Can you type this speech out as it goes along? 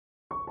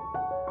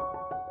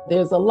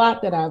There's a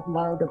lot that I've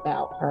learned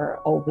about her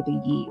over the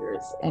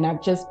years, and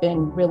I've just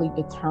been really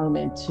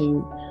determined to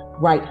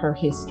write her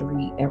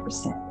history ever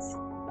since.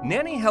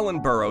 Nannie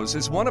Helen Burroughs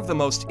is one of the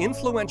most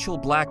influential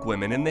Black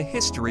women in the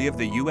history of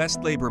the U.S.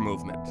 labor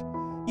movement.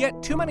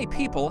 Yet too many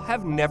people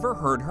have never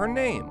heard her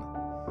name.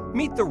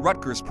 Meet the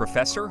Rutgers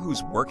professor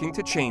who's working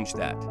to change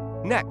that.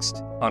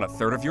 Next on A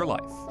Third of Your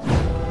Life.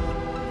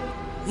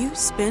 You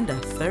spend a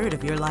third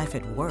of your life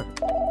at work.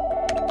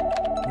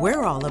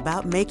 We're all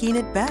about making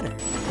it better.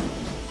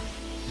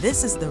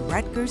 This is the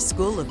Rutgers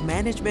School of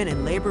Management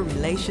and Labor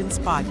Relations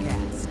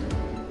podcast.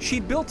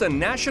 She built a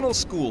national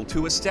school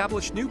to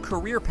establish new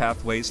career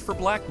pathways for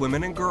Black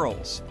women and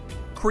girls,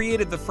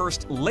 created the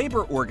first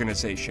labor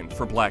organization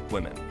for Black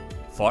women,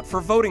 fought for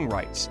voting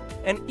rights,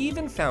 and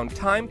even found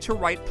time to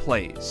write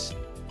plays.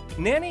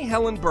 Nannie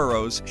Helen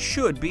Burroughs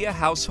should be a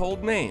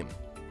household name,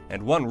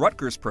 and one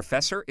Rutgers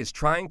professor is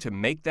trying to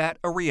make that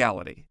a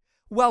reality.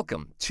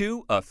 Welcome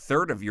to A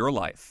Third of Your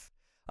Life.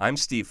 I'm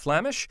Steve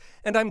Flamish,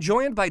 and I'm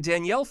joined by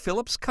Danielle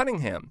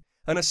Phillips-Cunningham,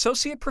 an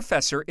associate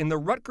professor in the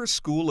Rutgers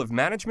School of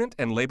Management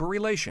and Labor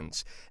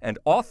Relations and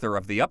author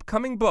of the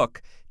upcoming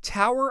book,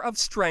 Tower of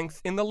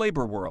Strength in the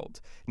Labor World,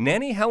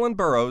 Nannie Helen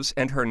Burroughs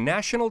and Her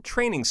National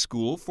Training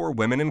School for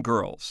Women and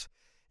Girls.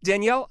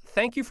 Danielle,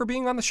 thank you for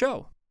being on the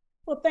show.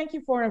 Well, thank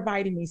you for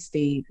inviting me,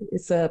 Steve.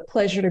 It's a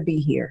pleasure to be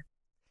here.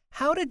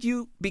 How did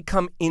you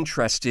become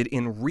interested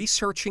in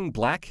researching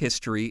Black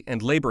history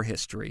and labor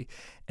history,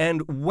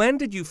 and when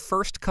did you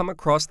first come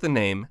across the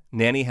name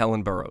Nannie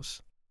Helen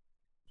Burroughs?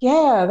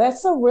 Yeah,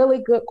 that's a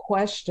really good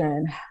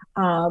question.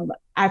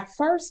 I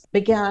first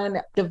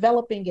began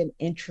developing an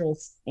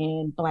interest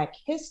in Black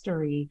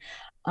history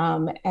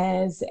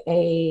as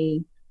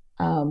a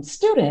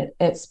student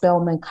at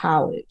Spelman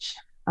College.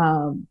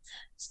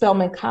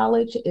 Spelman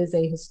College is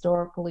a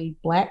historically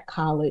Black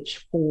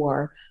college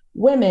for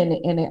women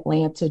in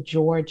Atlanta,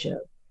 Georgia.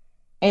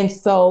 And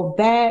so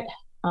that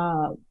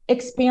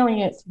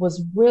experience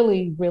was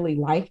really, really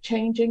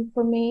life-changing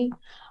for me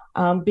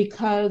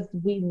because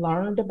we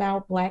learned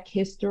about Black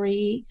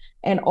history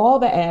and all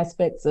the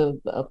aspects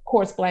of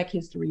course, Black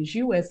history is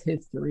U.S.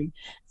 history.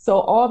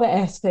 So all the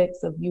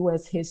aspects of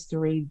U.S.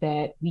 history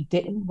that we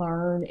didn't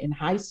learn in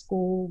high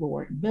school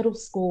or middle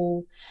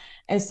school.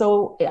 And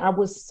so I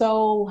was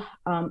so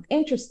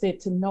interested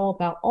to know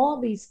about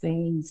all these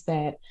things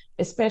that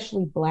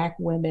especially Black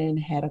women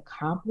had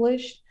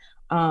accomplished,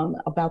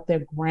 about their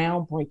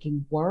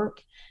groundbreaking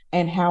work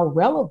and how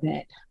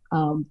relevant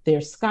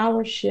their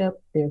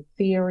scholarship, their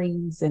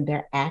theories, and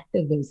their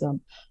activism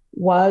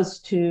was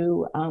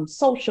to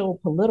social,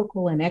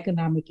 political, and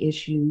economic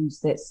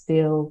issues that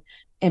still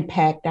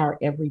impact our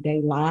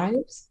everyday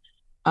lives.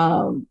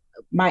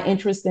 My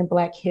interest in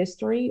Black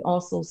history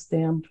also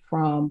stemmed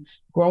from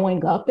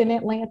growing up in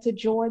Atlanta,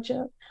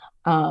 Georgia,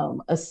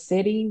 a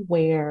city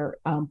where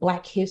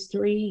Black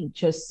history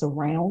just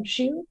surrounds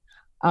you.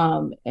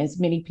 As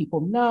many people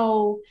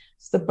know,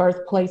 it's the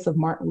birthplace of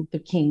Martin Luther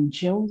King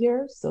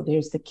Jr. So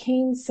there's the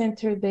King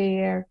Center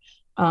there.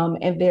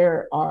 And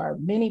there are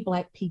many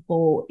Black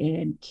people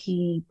in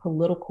key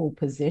political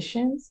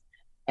positions.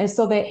 And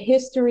so that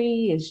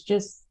history is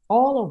just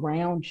all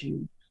around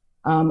you.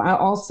 I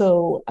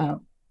also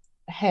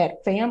had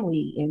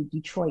family in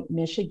Detroit,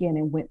 Michigan,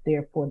 and went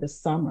there for the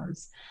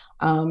summers.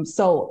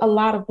 So a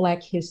lot of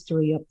Black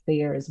history up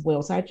there as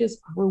well. So I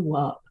just grew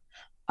up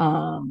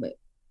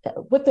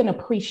with an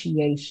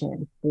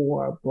appreciation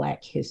for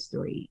Black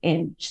history,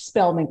 and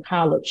Spelman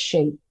College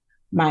shaped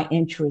my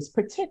interest,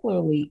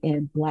 particularly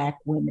in Black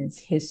women's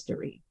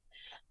history.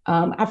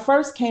 I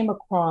first came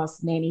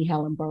across Nannie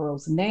Helen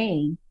Burroughs'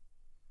 name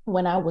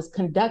when I was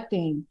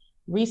conducting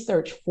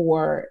research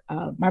for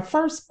my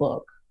first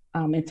book,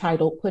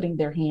 entitled Putting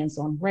Their Hands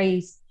on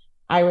Race,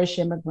 Irish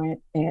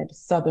Immigrant and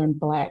Southern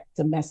Black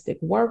Domestic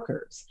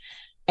Workers.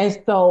 And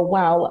so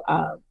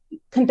while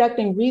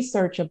conducting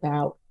research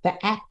about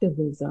the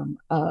activism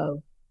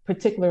of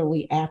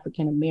particularly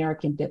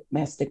African-American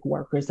domestic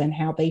workers and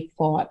how they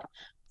fought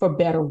for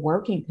better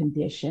working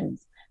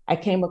conditions, I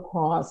came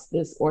across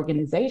this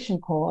organization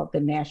called the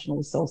National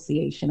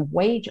Association of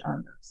Wage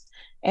Earners.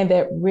 And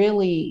that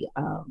really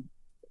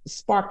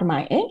sparked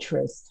my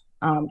interest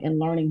in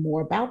learning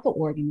more about the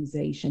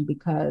organization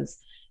because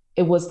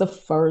it was the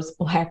first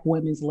Black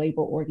women's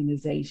labor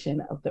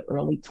organization of the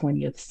early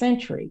 20th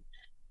century.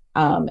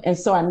 And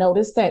so I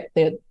noticed that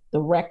the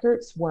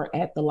records were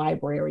at the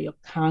Library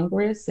of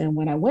Congress. And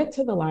when I went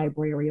to the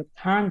Library of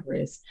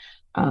Congress,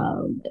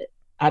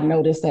 I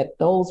noticed that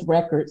those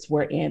records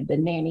were in the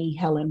Nannie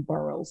Helen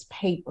Burroughs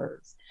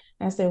papers.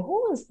 And I said,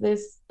 who is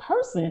this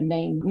person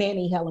named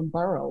Nannie Helen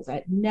Burroughs?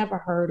 I'd never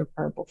heard of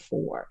her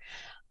before.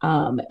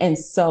 And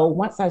so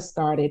once I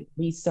started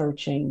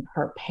researching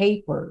her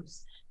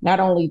papers, not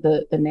only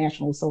the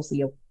National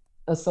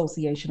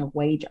Association of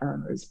Wage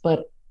Earners,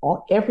 but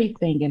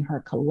everything in her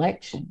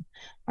collection,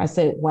 I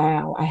said,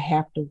 wow, I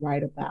have to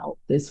write about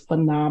this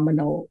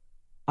phenomenal,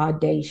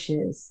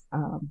 audacious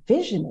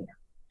visionary.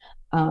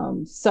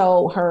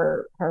 So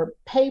her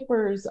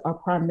papers are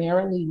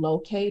primarily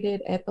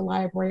located at the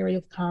Library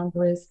of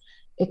Congress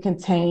It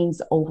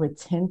contains over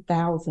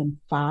 10,000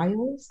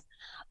 files.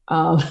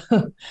 Um,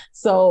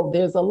 so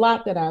there's a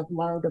lot that I've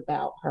learned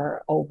about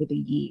her over the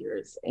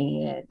years,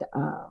 and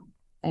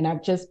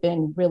I've just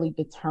been really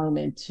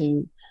determined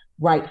to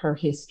write her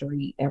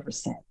history ever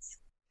since.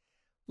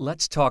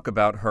 Let's talk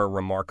about her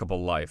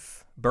remarkable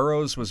life.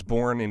 Burroughs was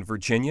born in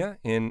Virginia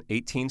in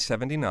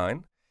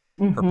 1879.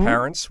 Her Mm-hmm,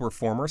 parents were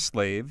former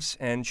slaves,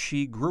 and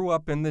she grew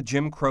up in the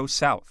Jim Crow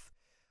South.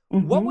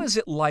 What mm-hmm. was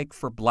it like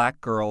for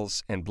Black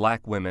girls and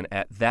Black women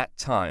at that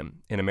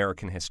time in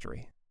American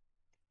history?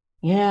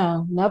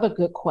 Yeah, another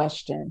good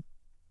question.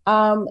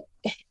 Um,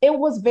 it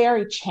was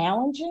very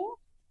challenging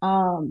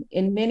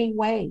in many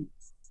ways.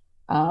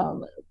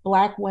 Um,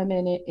 Black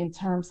women, in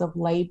terms of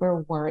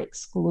labor, were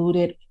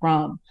excluded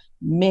from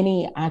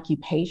many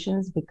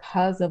occupations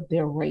because of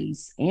their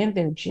race and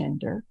their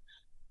gender.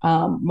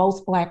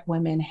 Most Black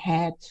women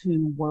had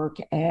to work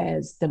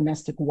as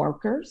domestic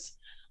workers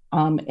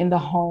in the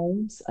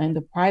homes, in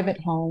the private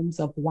homes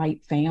of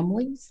white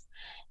families.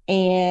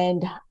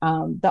 And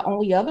the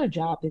only other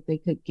job that they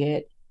could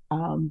get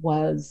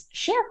was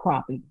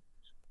sharecropping,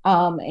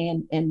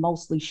 and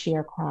mostly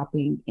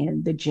sharecropping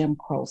in the Jim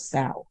Crow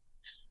South.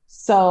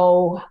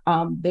 So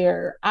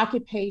their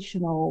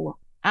occupational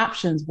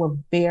options were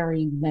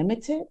very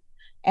limited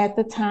at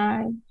the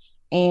time.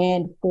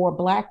 And for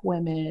Black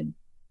women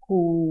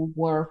who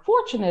were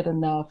fortunate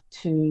enough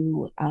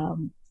to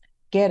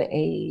get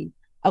a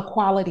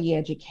quality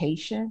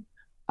education,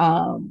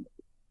 um,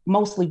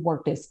 mostly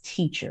worked as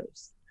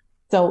teachers.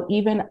 So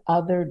even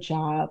other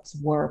jobs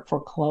were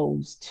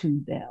foreclosed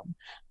to them.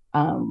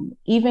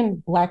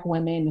 Even Black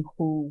women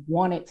who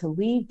wanted to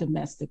leave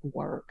domestic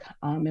work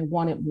and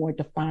wanted more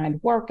defined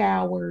work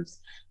hours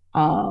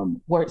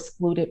were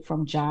excluded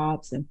from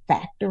jobs in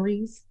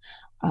factories,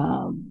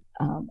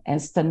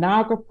 as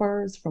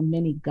stenographers from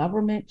many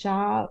government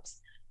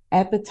jobs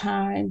at the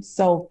time.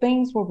 So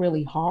things were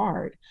really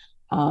hard.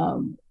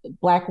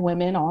 Black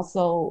women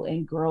also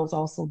and girls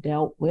also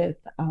dealt with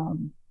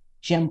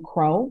Jim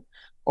Crow,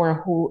 or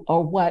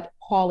what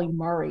Pauli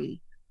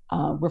Murray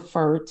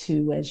referred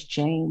to as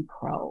Jane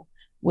Crow,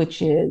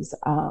 which is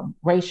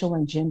racial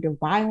and gender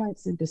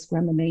violence and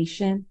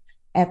discrimination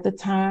at the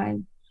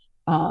time.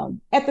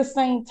 At the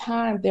same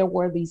time, there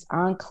were these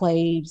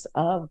enclaves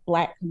of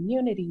Black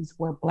communities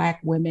where Black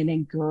women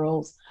and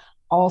girls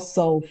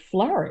also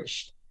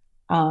flourished.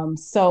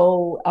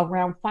 So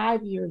around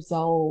 5 years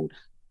old,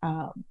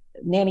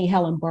 Nannie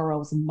Helen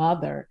Burroughs'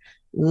 mother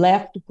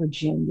left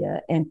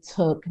Virginia and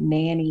took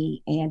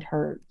Nannie and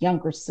her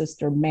younger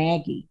sister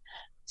Maggie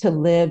to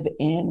live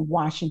in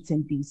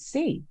Washington,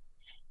 D.C.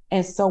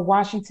 And so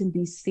Washington,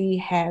 D.C.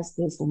 has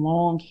this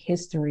long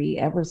history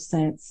ever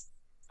since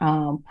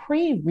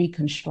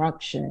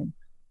pre-Reconstruction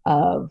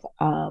of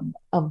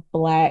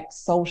Black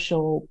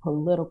social,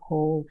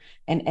 political,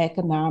 and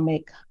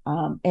economic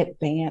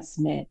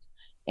advancement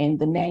in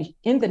the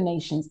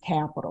nation's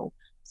capital.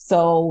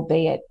 So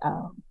they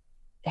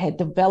had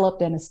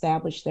developed and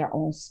established their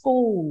own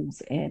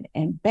schools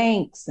and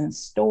banks and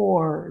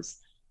stores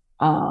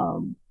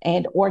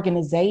and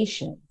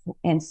organizations.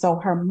 And so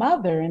her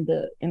mother, in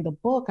the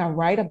book, I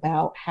write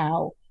about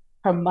how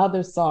her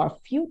mother saw a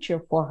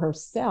future for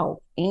herself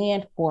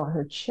and for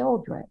her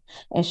children.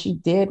 And she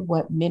did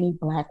what many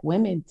Black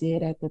women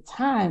did at the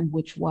time,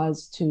 which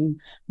was to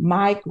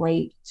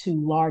migrate to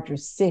larger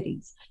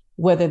cities,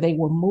 whether they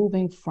were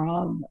moving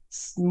from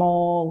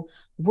small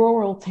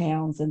rural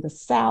towns in the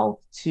South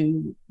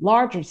to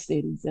larger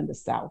cities in the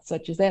South,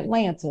 such as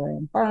Atlanta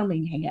and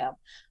Birmingham,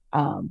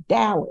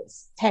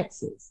 Dallas,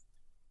 Texas.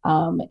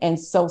 And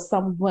so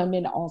some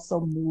women also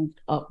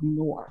moved up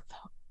north.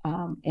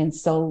 And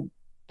so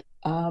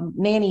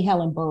Nannie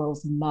Helen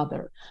Burroughs'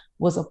 mother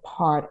was a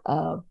part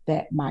of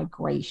that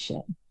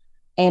migration.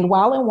 And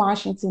while in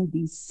Washington,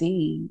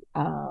 D.C.,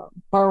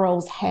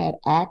 Burroughs had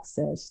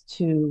access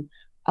to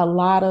a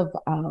lot of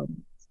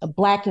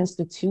Black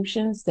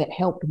institutions that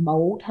helped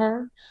mold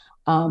her.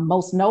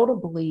 Most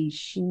notably,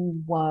 she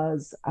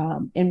was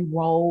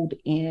enrolled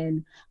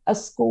in a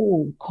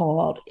school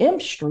called M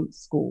Street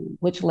School,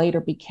 which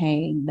later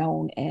became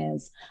known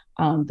as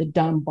the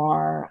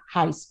Dunbar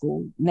High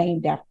School,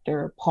 named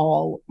after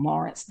Paul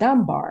Laurence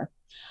Dunbar.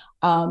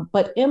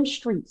 But M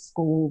Street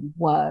School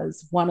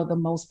was one of the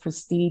most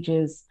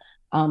prestigious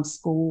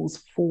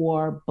schools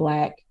for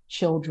Black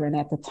children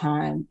at the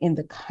time in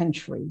the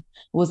country.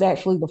 It was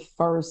actually the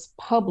first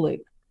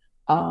public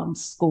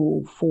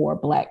school for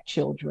Black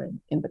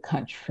children in the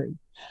country.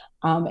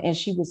 And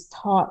she was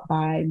taught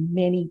by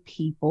many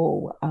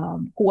people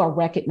who are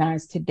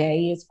recognized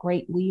today as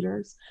great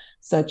leaders,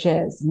 such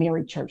as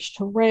Mary Church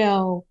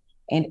Terrell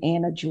and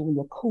Anna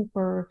Julia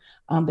Cooper.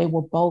 They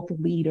were both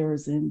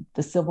leaders in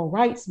the civil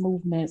rights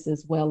movements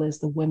as well as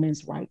the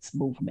women's rights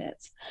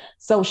movements.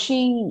 So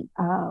she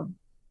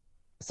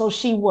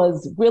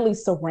was really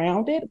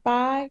surrounded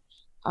by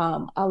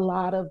a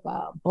lot of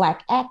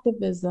Black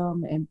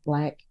activism and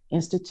Black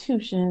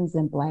institutions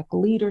and Black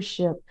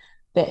leadership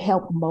that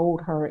helped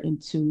mold her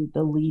into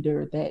the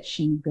leader that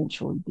she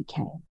eventually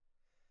became.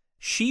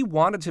 She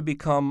wanted to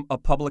become a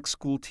public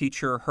school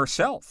teacher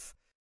herself,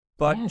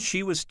 but Yes.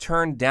 she was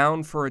turned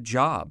down for a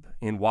job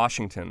in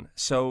Washington,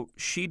 so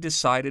she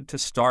decided to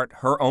start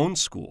her own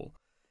school.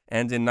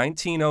 And in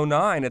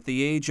 1909, at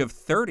the age of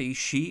 30,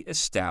 she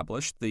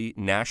established the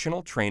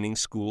National Training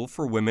School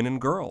for Women and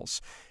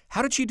Girls.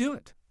 How did she do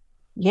it?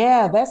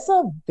 Yeah, that's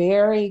a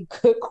very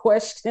good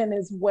question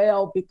as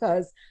well,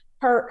 because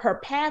her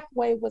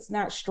pathway was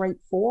not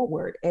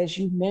straightforward. As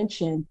you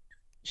mentioned,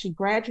 she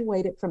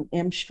graduated from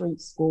M Street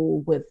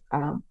School with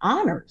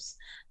honors,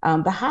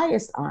 the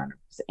highest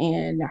honors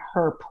in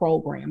her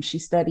program. She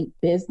studied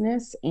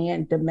business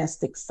and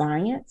domestic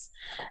science,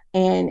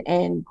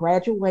 and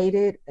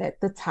graduated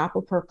at the top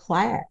of her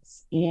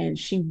class. And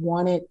she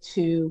wanted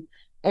to,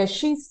 as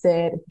she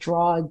said,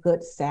 draw a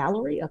good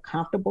salary, a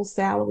comfortable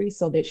salary,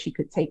 so that she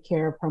could take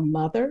care of her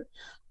mother,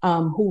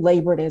 who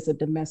labored as a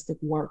domestic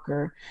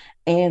worker,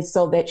 and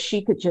so that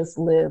she could just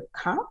live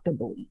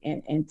comfortably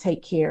and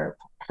take care of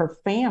her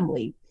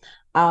family.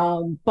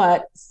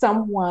 But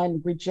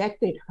someone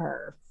rejected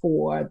her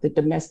for the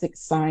domestic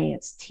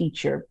science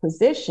teacher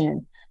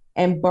position,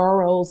 and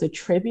Burroughs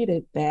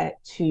attributed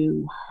that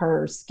to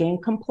her skin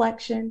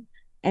complexion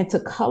and to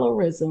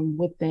colorism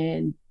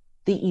within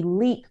the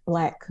elite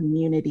Black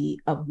community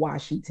of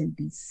Washington,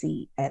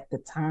 D.C. at the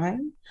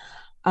time.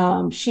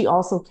 She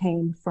also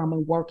came from a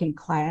working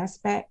class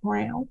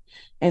background.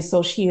 And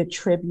so she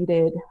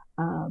attributed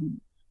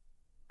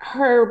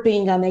her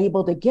being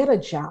unable to get a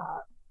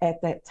job at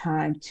that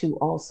time to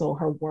also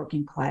her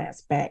working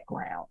class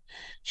background.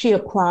 She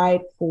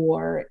applied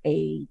for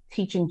a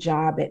teaching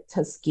job at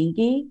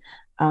Tuskegee,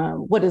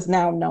 what is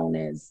now known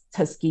as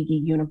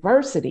Tuskegee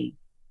University.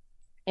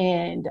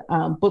 And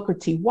Booker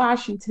T.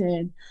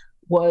 Washington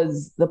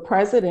was the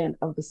president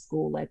of the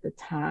school at the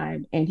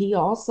time, and he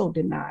also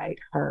denied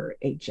her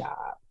a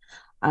job.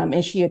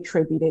 And she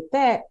attributed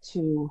that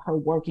to her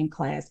working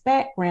class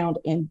background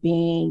and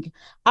being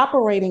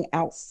operating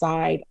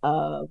outside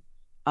of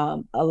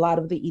a lot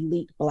of the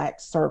elite Black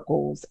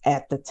circles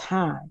at the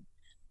time.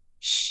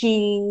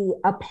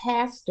 A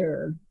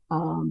pastor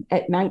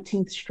at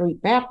 19th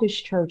Street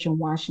Baptist Church in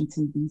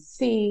Washington,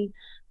 D.C.,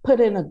 put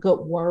in a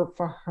good word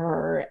for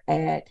her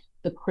at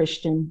the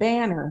Christian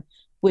Banner,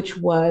 which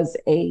was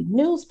a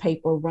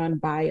newspaper run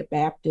by a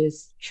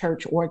Baptist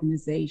church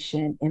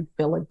organization in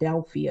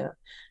Philadelphia.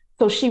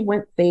 So she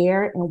went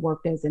there and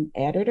worked as an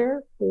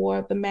editor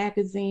for the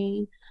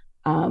magazine.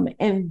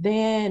 And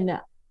then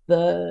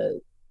the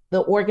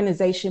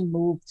organization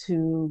moved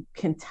to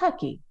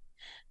Kentucky.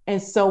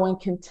 And so in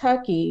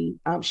Kentucky,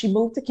 she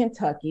moved to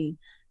Kentucky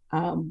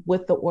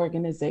with the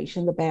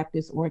organization, the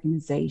Baptist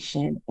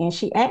organization, and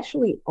she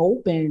actually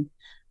opened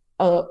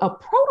a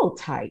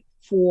prototype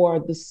for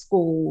the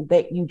school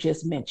that you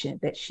just mentioned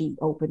that she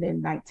opened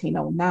in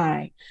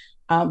 1909.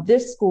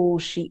 This school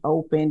she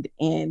opened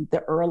in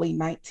the early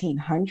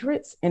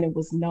 1900s, and it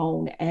was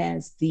known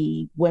as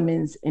the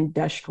Women's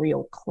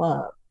Industrial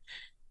Club.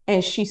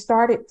 And she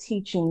started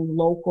teaching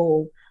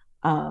local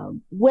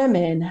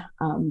women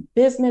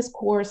business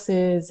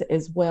courses,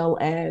 as well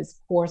as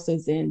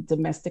courses in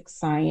domestic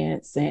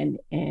science and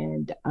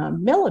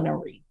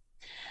millinery.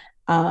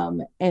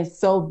 And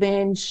so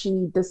then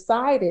she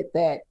decided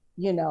that,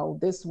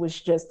 this was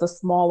just a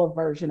smaller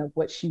version of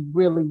what she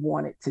really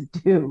wanted to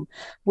do,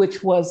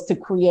 which was to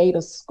create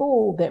a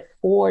school that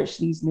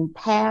forged these new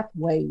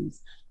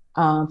pathways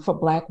for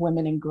Black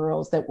women and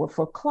girls that were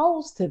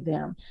foreclosed to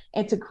them,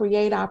 and to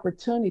create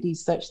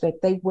opportunities such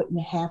that they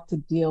wouldn't have to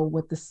deal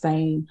with the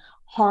same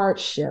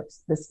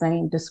hardships, the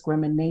same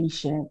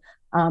discrimination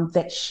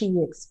that she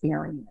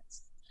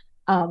experienced.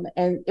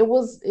 And it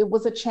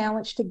was a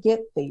challenge to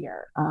get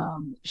there.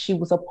 She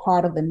was a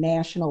part of the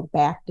National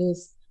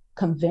Baptist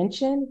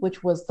Convention,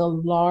 which was the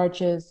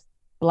largest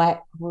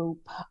Black group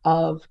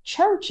of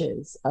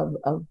churches,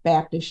 of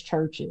Baptist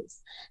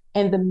churches.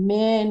 And the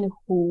men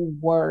who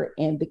were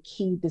in the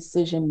key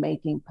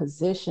decision-making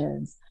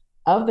positions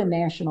of the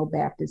National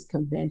Baptist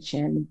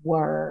Convention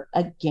were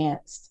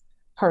against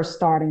her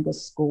starting a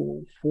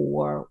school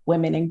for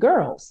women and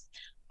girls.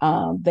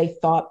 They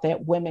thought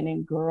that women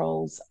and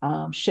girls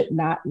should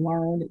not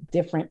learn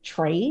different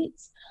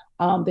trades,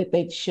 that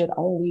they should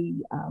only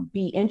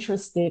be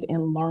interested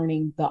in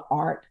learning the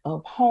art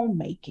of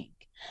homemaking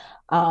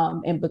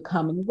and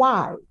becoming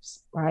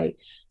wives, right?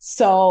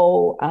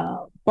 So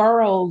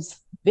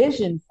Burroughs'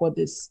 vision for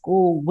this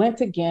school went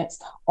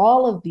against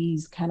all of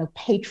these kind of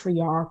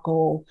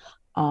patriarchal,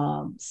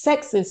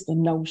 sexist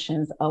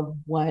notions of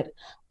what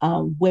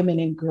women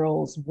and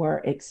girls were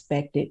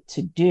expected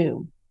to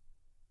do.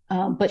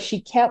 But she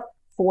kept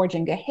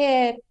forging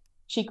ahead.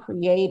 She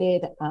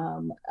created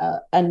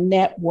a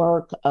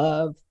network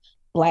of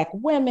Black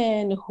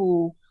women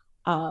who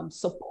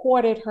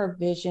supported her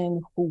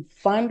vision, who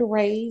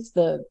fundraised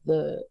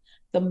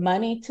the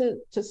money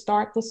to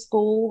start the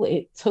school.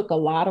 It took a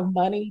lot of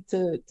money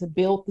to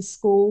build the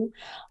school,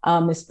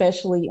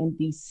 especially in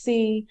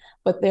DC,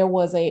 but there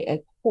was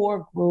a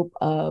core group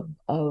of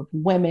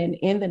women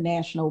in the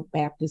National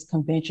Baptist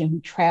Convention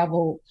who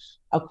traveled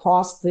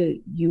across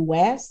the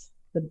US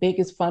The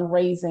biggest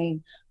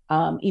fundraising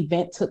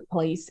event took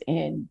place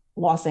in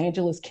Los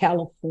Angeles,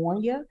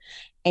 California.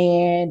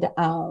 And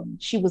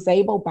she was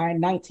able by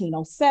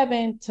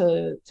 1907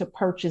 to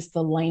purchase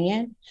the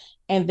land,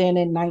 and then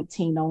in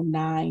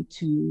 1909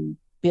 to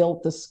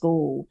build the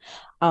school.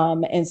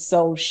 And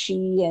so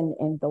she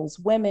and those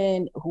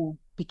women who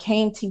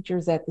became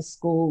teachers at the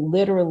school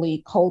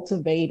literally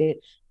cultivated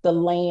the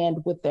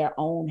land with their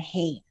own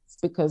hands,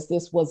 because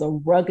this was a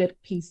rugged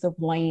piece of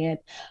land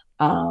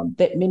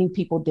that many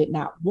people did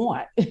not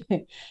want.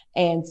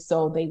 And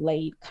so they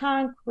laid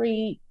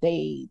concrete,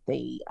 they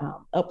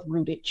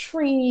uprooted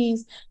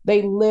trees,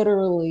 they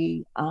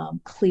literally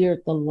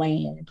cleared the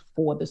land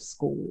for the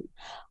school.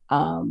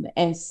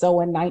 And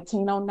so in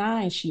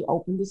 1909, she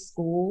opened the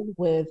school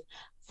with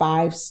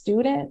 5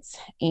 students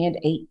and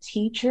 8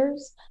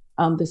 teachers.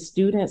 The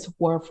students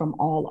were from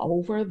all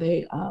over.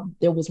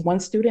 There was 1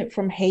 student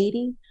from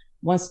Haiti,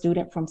 1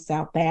 student from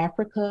South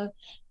Africa,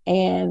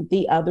 and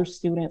the other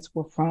students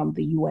were from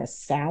the US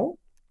South.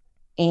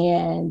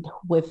 And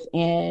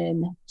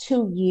within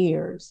 2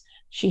 years,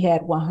 she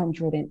had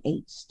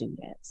 108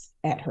 students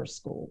at her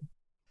school.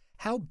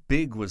 How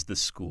big was the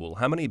school?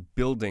 How many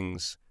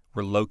buildings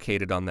were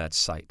located on that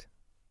site?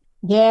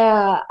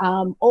 Yeah,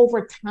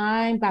 over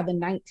time, by the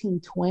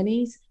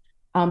 1920s,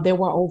 there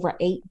were over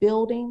 8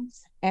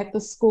 buildings at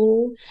the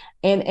school.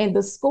 And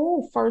the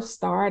school first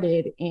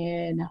started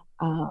in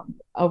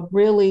a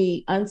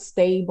really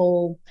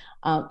unstable,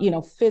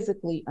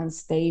 physically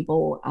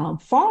unstable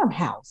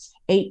farmhouse,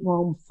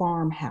 8-room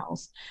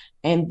farmhouse.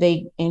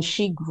 And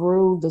she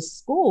grew the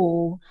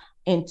school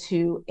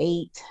into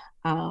 8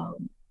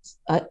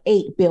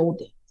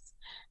 buildings.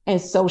 And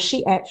so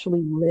she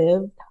actually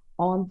lived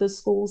on the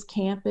school's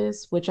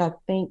campus, which I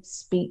think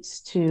speaks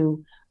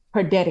to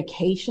her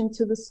dedication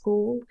to the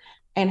school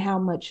and how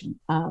much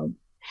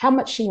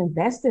she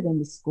invested in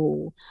the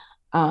school.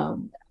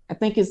 I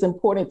think it's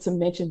important to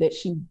mention that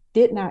she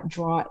did not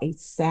draw a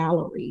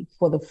salary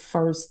for the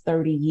first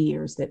 30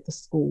 years that the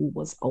school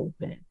was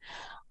open,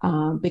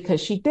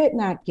 because she did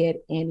not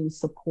get any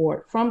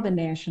support from the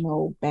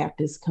National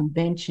Baptist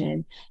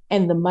Convention,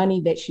 and the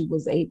money that she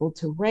was able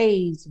to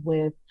raise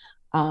with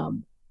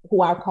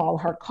who I call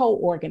her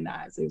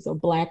co-organizers, or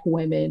Black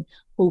women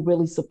who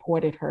really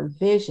supported her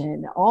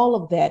vision. All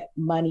of that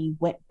money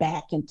went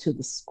back into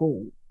the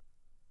school.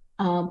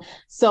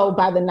 So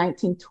by the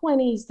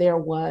 1920s, there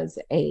was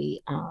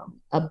a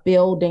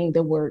building.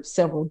 There were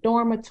several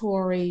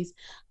dormitories.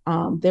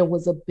 There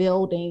was a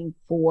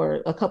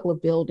couple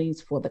of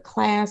buildings for the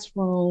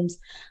classrooms.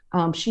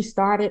 She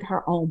started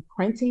her own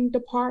printing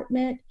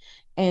department,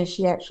 and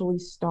she actually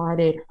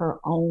started her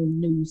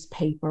own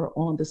newspaper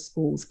on the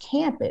school's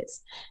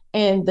campus.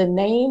 And the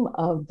name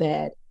of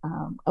the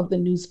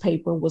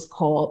newspaper was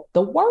called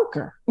The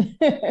Worker.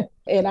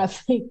 And I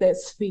think that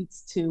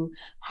speaks to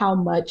how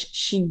much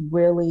she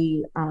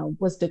really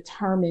was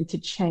determined to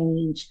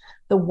change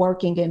the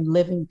working and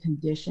living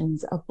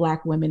conditions of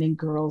Black women and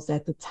girls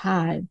at the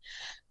time.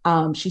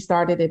 She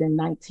started it in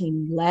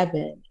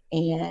 1911,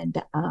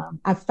 and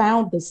I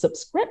found the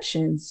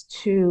subscriptions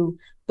to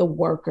The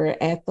Worker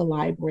at the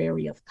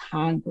Library of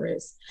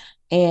Congress.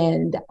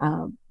 And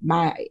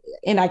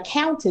I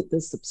counted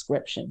the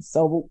subscriptions.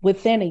 So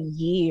within a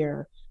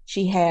year,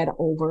 she had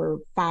over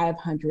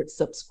 500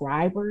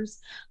 subscribers,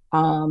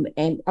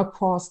 and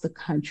across the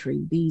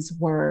country. These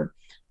were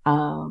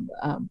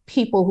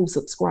people who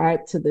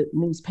subscribed to the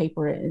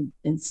newspaper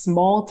in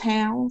small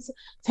towns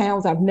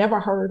I've never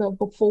heard of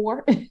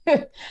before,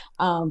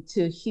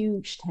 to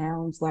huge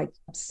towns like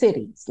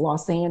cities,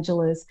 Los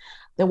Angeles.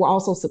 There were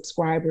also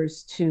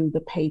subscribers to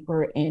the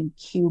paper in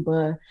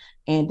Cuba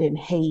and in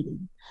Haiti.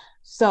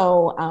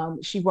 So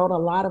she wrote a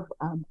lot of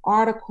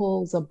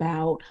articles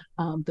about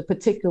the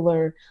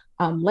particular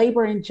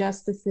labor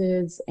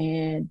injustices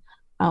and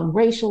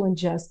racial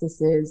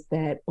injustices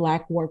that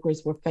Black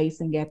workers were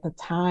facing at the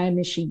time.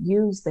 And she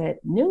used that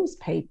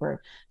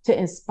newspaper to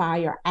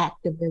inspire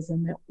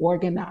activism and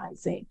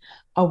organizing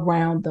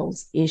around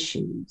those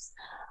issues.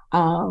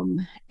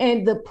 And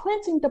the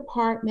printing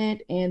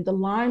department and the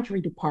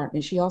laundry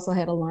department, she also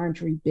had a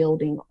laundry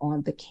building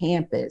on the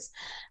campus.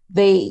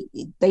 They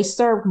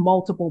served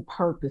multiple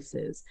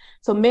purposes.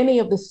 So many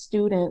of the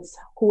students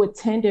who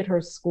attended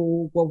her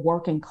school were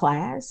working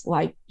class,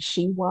 like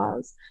she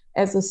was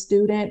as a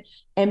student,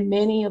 and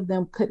many of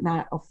them could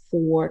not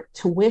afford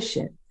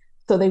tuition.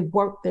 So they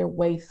worked their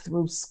way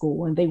through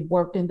school, and they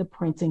worked in the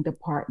printing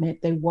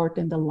department, they worked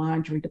in the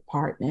laundry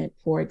department,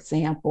 for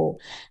example,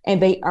 and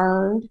they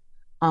earned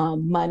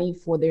money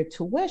for their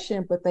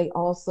tuition, but they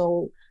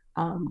also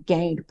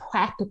gained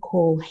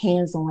practical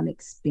hands-on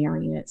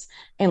experience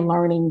in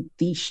learning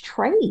these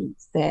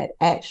trades that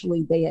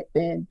actually they had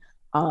been,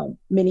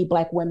 many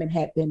Black women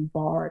had been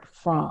barred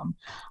from.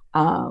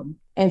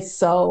 And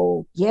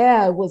so,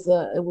 yeah, it was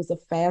a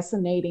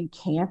fascinating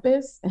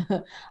campus,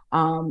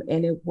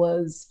 and it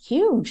was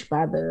huge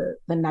by the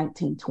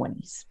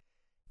 1920s.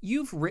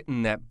 You've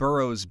written that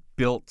Burroughs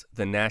built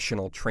the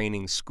National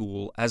Training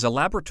School as a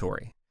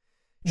laboratory.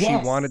 She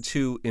wanted Yes.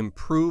 to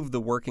improve the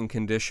working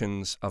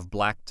conditions of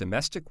Black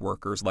domestic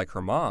workers like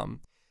her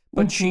mom,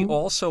 but she Hmm.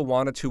 also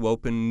wanted to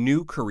open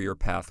new career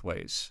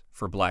pathways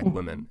for Black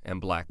women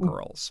and Black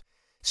girls.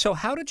 So,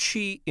 how did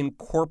she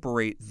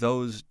incorporate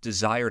those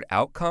desired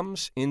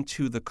outcomes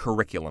into the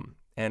curriculum?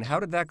 And how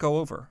did that go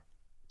over?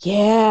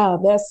 Yeah,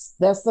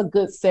 that's a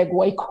good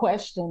segue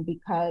question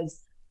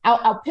because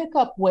I'll pick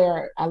up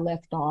where I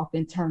left off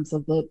in terms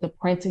of the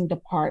printing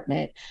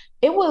department.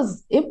 It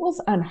was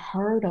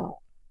unheard of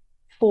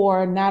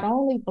for not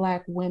only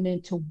Black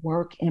women to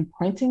work in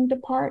printing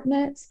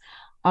departments,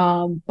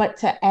 but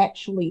to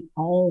actually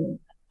own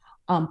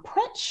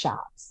print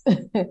shops.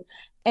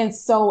 And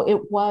so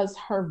it was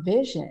her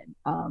vision.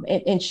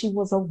 And she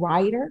was a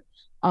writer,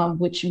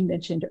 which you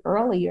mentioned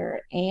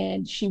earlier.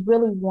 And she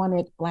really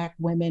wanted Black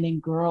women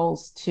and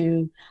girls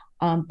to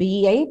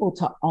be able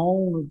to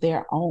own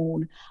their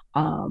own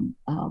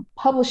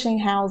publishing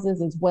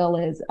houses as well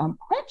as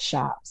print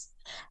shops.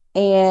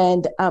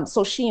 And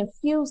so she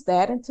infused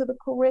that into the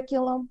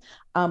curriculum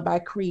by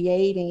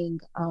creating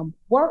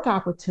work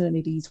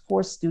opportunities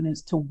for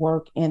students to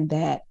work in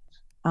that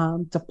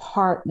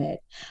department.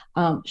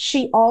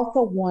 She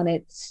also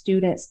wanted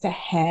students to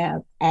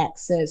have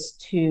access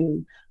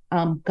to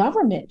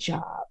government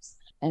jobs.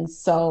 And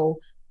so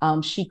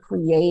she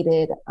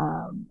created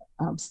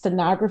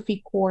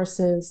stenography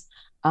courses,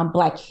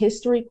 Black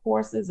history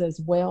courses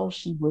as well.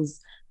 She was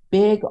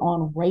big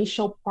on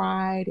racial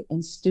pride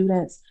and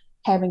students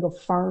having a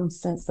firm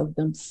sense of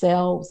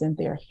themselves and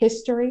their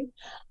history.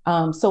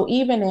 So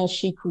even as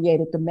she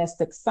created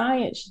domestic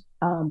science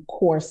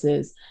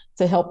courses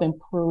to help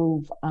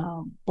improve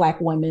Black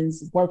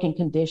women's working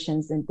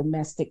conditions in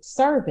domestic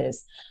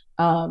service,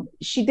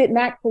 she did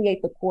not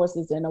create the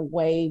courses in a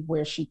way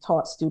where she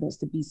taught students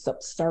to be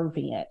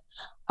subservient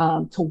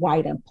to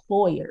white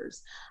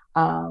employers.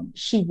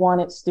 She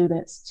wanted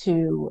students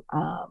to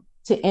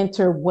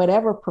enter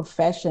whatever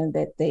profession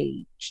that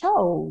they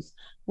chose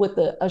with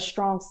a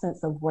strong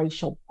sense of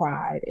racial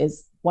pride.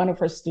 As one of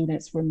her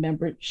students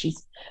remembered, she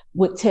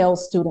would tell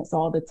students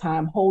all the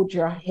time, hold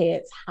your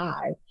heads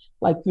high,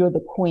 like you're the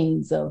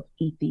queens of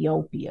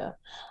Ethiopia.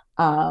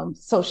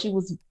 So she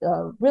was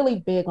really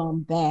big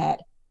on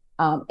that.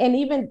 And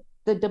even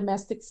the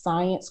domestic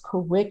science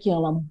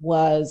curriculum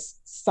was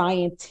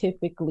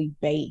scientifically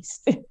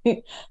based.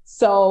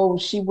 So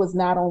she was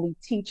not only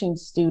teaching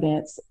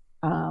students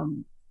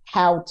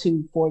how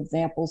to, for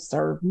example,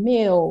 serve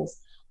meals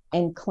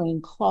and clean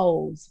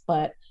clothes,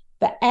 but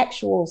the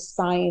actual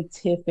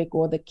scientific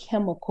or the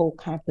chemical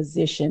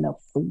composition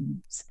of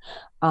foods,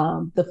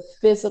 the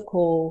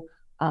physical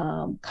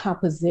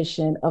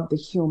composition of the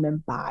human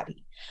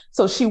body.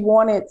 So she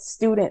wanted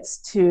students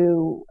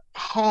to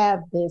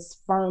have this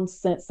firm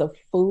sense of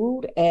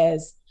food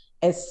as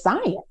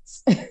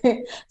science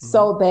Mhm.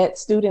 so that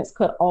students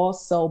could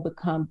also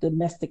become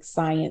domestic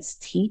science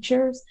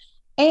teachers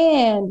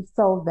and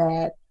so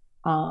that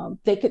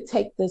they could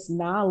take this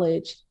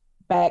knowledge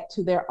back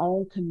to their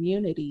own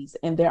communities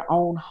and their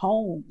own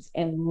homes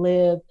and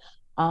live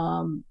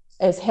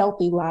as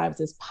healthy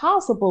lives as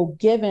possible,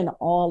 given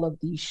all of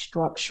these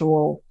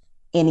structural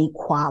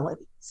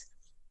inequalities.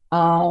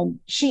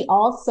 She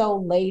also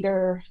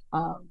later,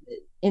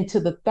 into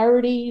the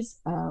 30s,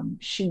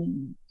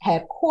 she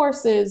had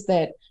courses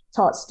that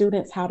taught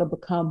students how to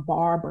become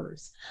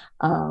barbers.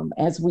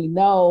 As we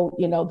know,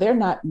 there are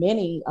not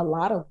a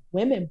lot of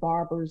women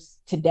barbers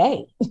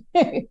today,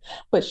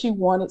 but she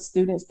wanted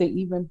students to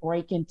even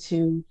break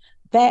into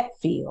that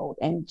field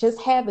and just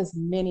have as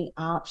many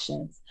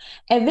options.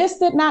 And this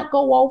did not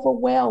go over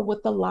well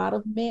with a lot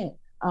of men.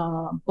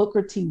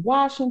 Booker T.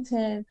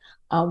 Washington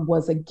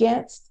was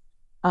against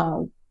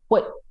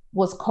what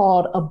was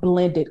called a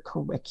blended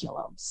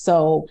curriculum.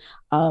 So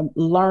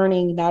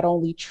learning not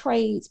only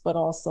trades, but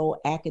also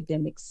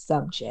academic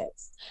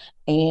subjects.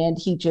 And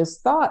he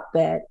just thought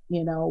that,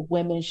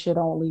 women should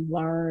only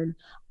learn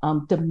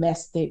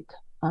domestic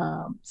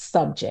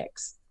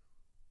subjects.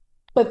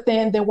 But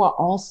then there were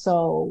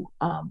also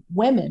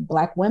women,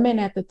 Black women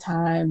at the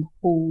time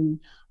who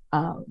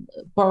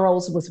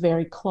Burroughs was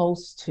very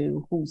close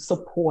to, who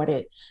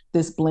supported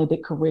this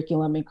blended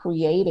curriculum and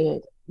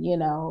created,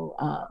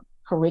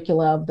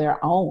 curricula of their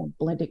own,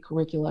 blended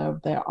curricula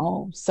of their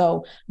own.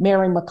 So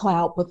Mary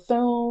McLeod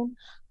Bethune,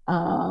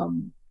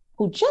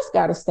 who just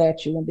got a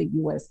statue in the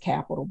U.S.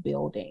 Capitol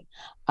building,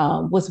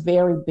 was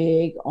very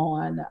big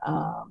on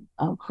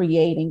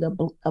creating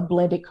a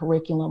blended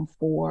curriculum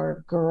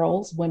for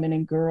girls, women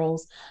and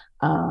girls.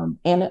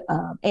 And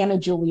Anna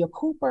Julia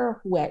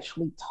Cooper, who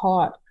actually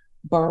taught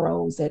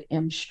Burroughs at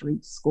M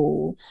Street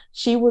School.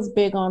 She was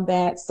big on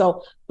that.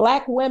 So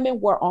Black women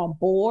were on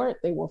board.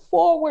 They were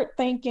forward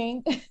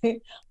thinking,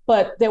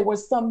 but there were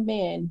some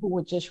men who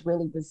were just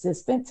really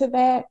resistant to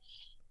that.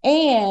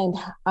 And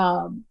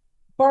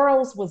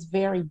Burroughs was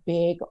very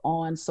big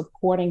on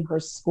supporting her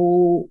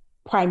school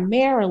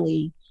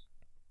primarily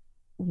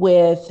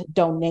with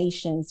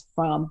donations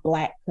from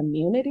Black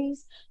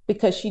communities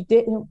because she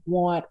didn't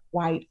want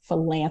white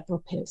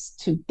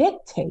philanthropists to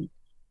dictate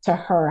to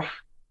her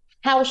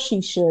how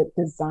she should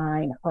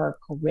design her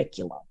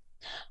curriculum.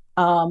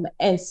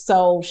 And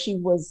so she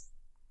was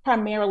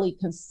primarily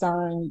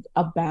concerned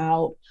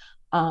about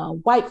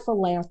white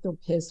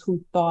philanthropists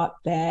who thought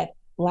that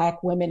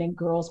Black women and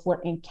girls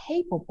were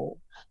incapable,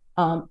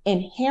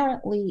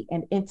 inherently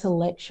and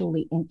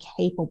intellectually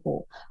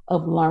incapable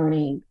of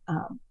learning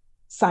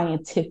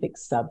scientific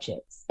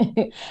subjects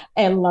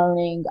and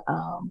learning,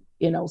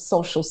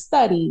 social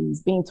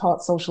studies, being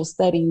taught social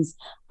studies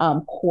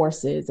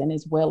courses, and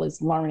as well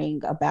as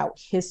learning about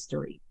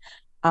history.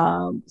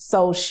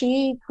 So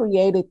she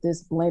created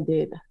this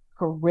blended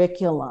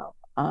curriculum,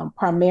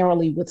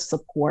 primarily with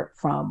support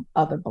from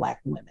other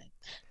Black women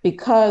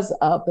because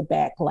of the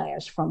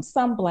backlash from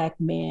some Black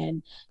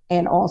men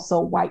and also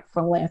white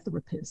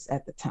philanthropists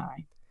at the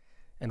time.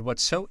 And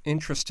what's so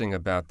interesting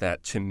about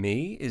that to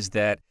me is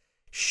that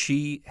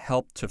she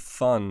helped to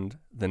fund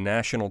the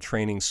National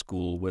Training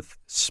School with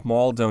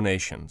small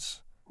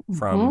donations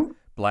from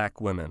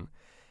Black women,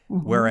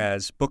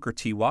 whereas Booker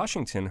T.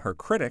 Washington, her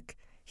critic,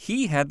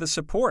 he had the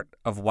support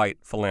of white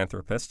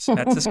philanthropists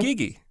at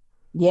Tuskegee.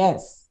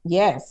 Yes,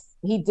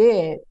 he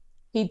did.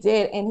 He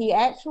did. And he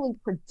actually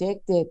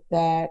predicted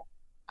that.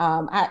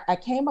 I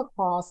came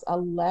across a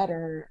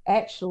letter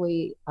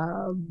actually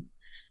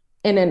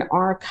in an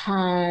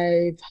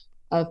archive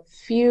a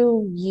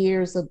few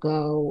years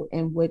ago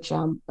in which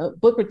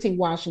Booker T.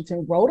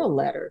 Washington wrote a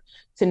letter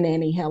to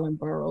Nannie Helen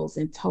Burroughs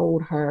and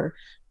told her,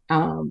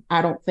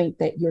 I don't think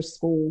that your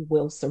school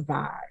will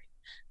survive,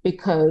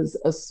 because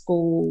a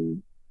school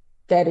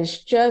that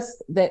is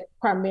just that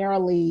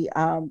primarily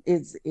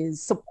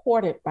is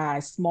supported by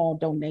small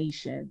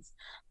donations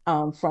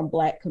from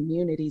Black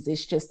communities,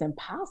 it's just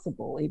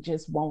impossible. It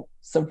just won't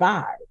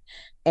survive.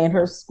 And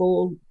her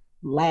school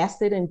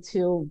lasted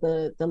until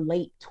the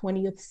late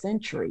 20th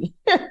century.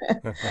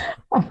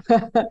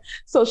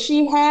 So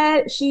she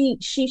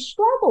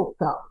struggled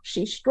though.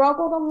 She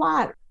struggled a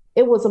lot.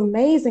 It was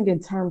amazing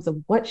in terms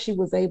of what she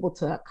was able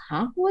to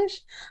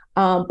accomplish,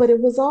 but it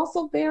was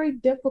also very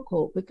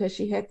difficult because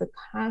she had to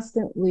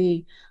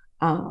constantly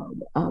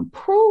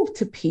prove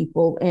to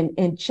people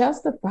and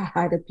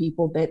justify to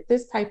people that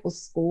this type of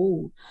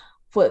school,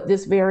 for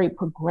this very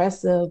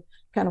progressive,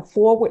 kind of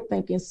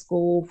forward-thinking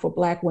school for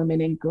Black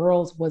women and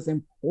girls, was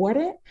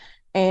important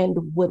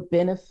and would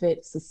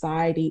benefit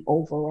society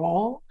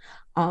overall.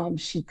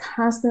 She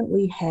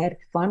constantly had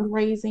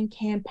fundraising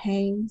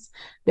campaigns.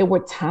 There were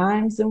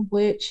times in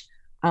which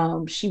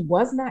she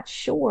was not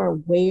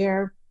sure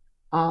where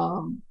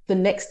the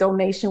next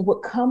donation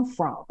would come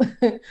from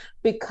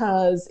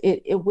because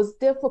it was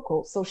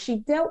difficult. So she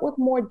dealt with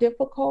more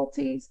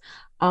difficulties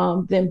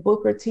than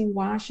Booker T.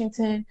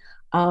 Washington,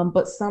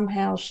 but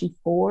somehow she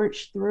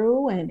forged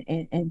through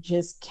and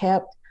just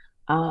kept,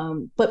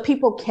 but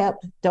people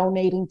kept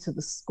donating to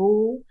the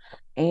school,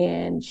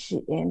 and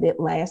it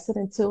lasted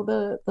until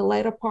the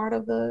later part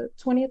of the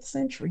 20th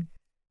century.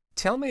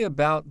 Tell me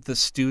about the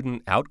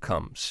student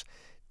outcomes.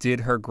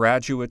 Did her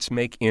graduates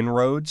make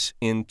inroads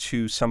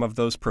into some of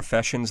those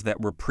professions that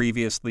were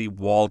previously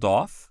walled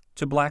off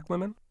to Black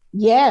women?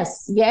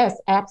 Yes,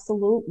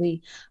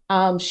 absolutely.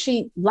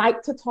 She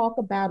liked to talk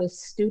about a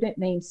student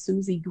named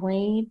Susie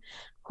Green,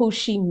 who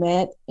she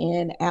met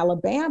in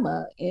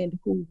Alabama and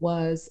who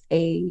was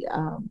a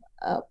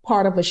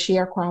part of a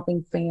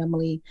sharecropping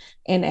family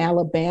in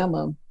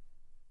Alabama.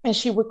 And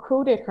she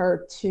recruited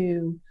her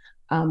to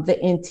the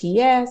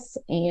NTS,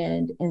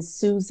 and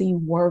Susie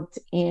worked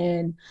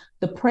in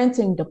the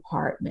printing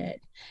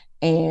department.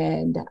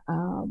 And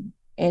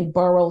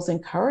Burroughs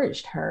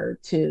encouraged her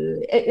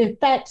to, in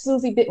fact,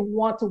 Susie didn't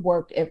want to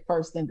work at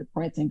first in the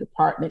printing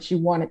department. She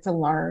wanted to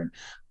learn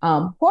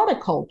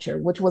horticulture,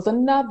 which was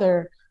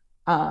another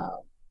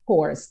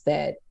course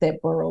that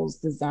Burroughs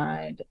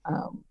designed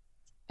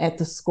at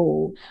the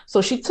school.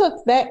 So she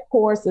took that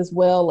course as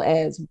well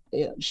as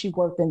she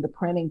worked in the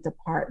printing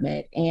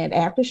department. And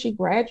after she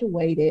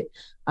graduated,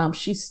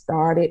 she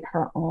started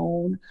her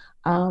own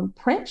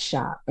print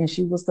shop. And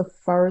she was the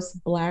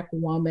first Black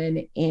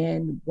woman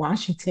in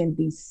Washington,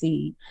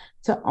 D.C.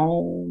 to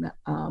own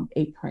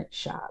a print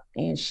shop.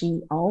 And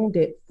she owned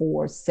it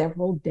for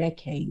several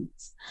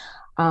decades.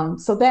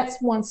 So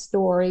that's one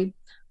story.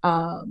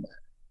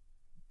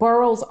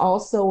 Burroughs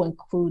also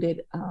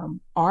included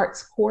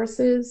arts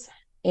courses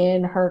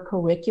in her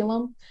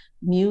curriculum,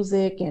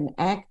 music and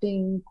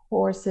acting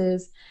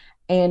courses.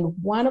 And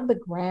one of the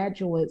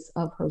graduates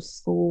of her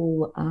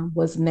school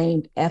was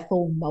named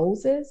Ethel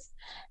Moses,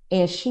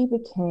 and she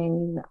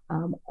became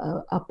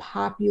a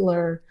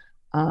popular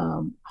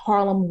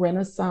Harlem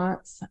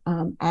Renaissance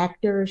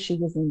actor. She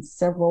was in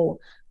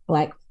several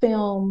Black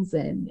films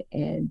and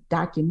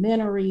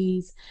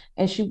documentaries,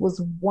 and she was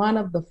one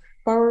of the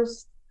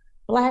first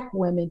Black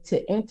women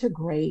to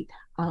integrate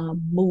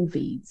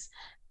movies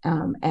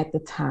at the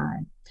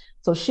time.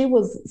 So she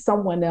was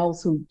someone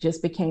else who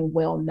just became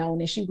well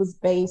known, and she was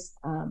based,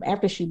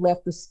 after she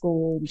left the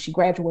school, she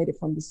graduated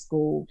from the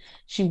school,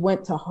 she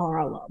went to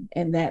Harlem,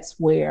 and that's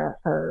where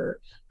her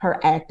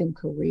acting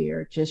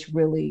career just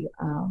really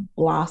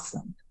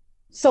blossomed.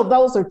 So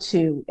those are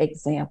two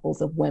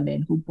examples of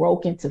women who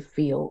broke into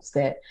fields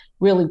that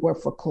really were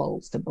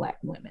foreclosed to Black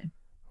women.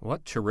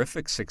 What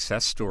terrific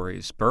success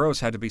stories. Burroughs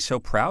had to be so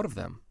proud of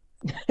them.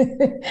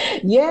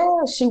 Yeah,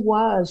 she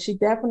was. She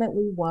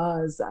definitely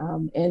was.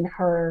 In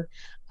her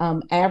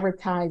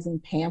advertising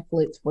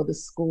pamphlets for the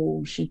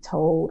school, she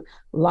told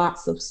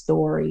lots of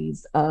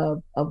stories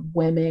of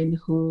women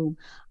who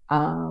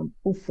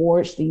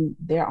forged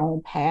their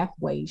own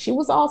pathway. She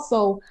was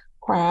also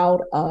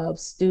proud of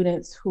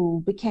students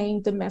who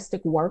became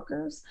domestic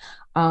workers.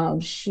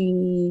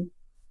 She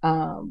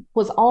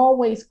was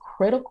always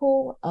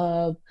critical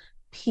of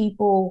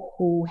people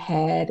who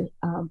had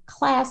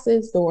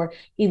classes or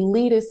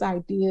elitist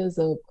ideas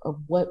of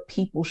what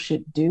people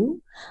should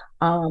do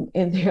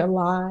in their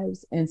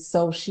lives. And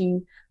so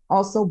she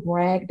also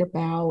bragged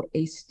about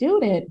a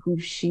student who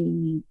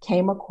she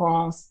came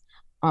across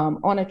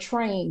on a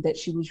train that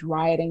she was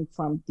riding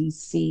from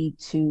DC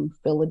to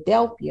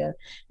Philadelphia.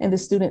 And the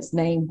student's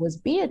name was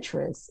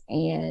Beatrice.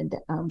 And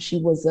she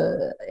was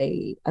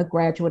a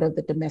graduate of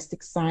the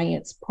domestic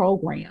science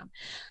program.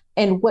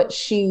 And what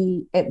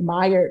she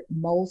admired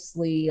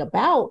mostly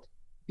about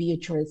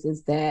Beatrice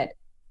is that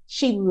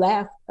she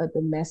left a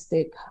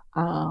domestic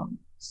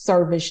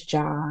service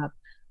job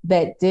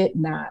that did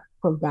not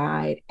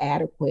provide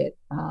adequate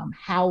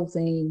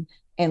housing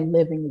and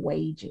living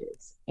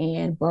wages.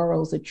 And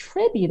Burroughs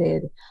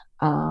attributed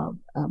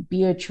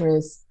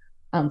Beatrice's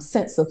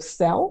sense of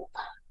self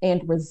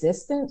and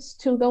resistance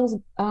to those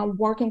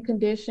working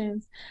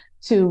conditions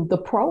to the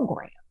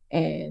program.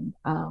 And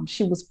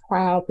she was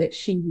proud that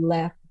she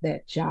left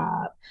that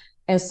job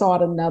and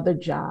sought another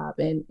job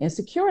and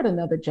secured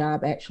another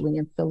job actually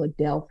in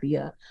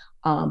Philadelphia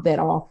that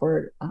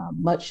offered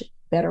much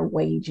better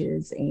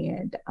wages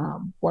and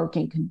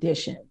working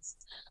conditions.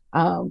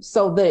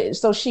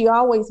 So she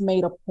always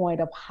made a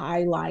point of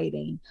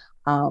highlighting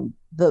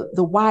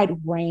the wide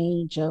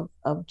range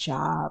of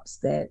jobs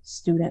that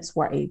students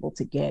were able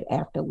to get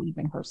after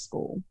leaving her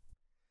school.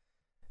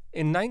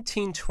 In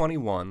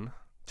 1921,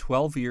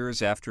 12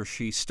 years after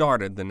she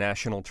started the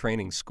National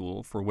Training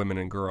School for Women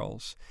and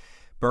Girls,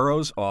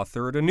 Burroughs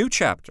authored a new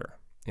chapter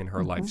in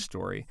her life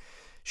story.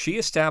 She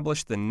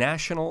established the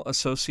National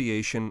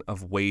Association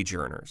of Wage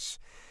Earners.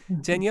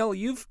 Danielle,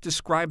 you've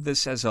described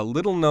this as a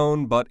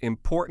little-known but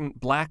important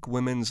Black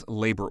women's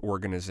labor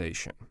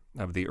organization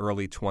of the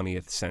early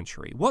 20th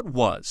century. What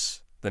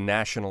was the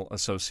National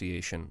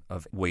Association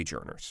of Wage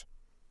Earners?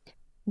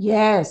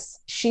 Yes,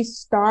 she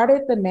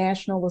started the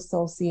National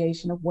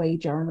Association of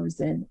Wage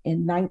Earners in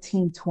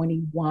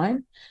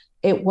 1921.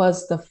 It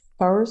was the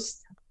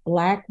first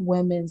Black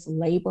women's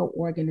labor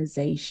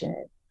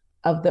organization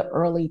of the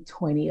early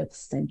 20th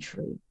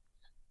century.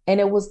 And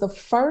it was the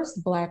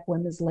first Black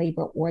women's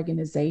labor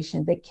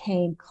organization that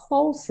came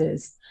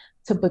closest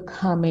to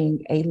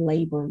becoming a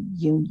labor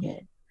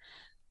union.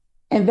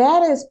 And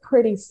that is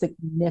pretty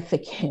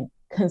significant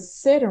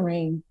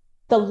considering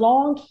the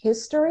long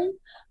history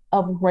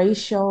of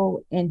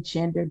racial and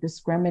gender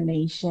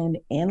discrimination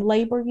in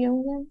labor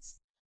unions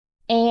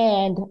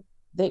and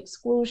the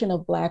exclusion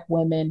of Black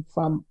women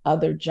from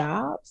other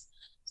jobs.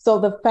 So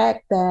the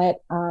fact that,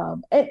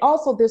 and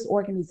also this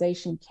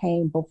organization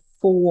came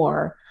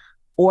before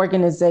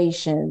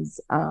organizations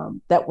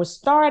that were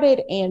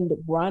started and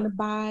run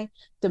by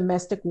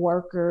domestic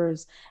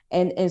workers.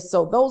 And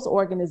so those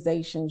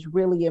organizations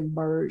really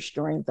emerged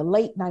during the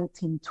late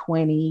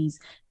 1920s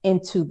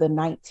into the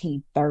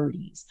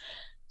 1930s.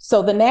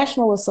 So the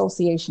National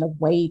Association of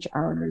Wage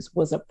Earners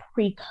was a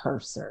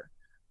precursor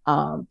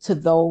to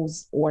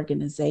those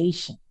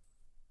organizations.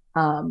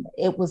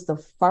 It was the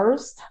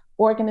first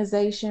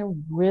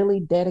organization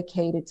really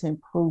dedicated to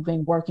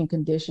improving working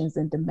conditions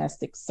in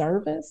domestic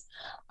service.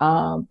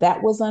 That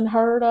was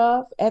unheard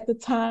of at the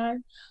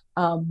time.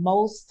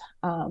 Most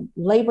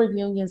labor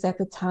unions at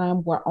the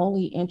time were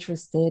only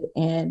interested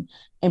in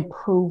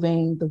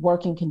improving the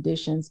working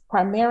conditions,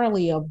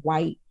 primarily of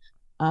white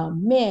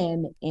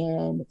men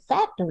in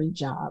factory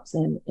jobs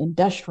and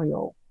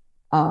industrial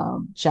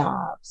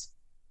jobs.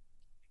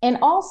 And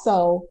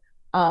also,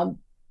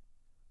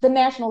 the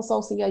National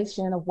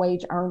Association of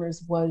Wage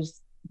Earners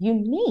was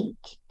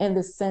unique in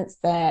the sense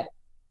that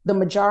the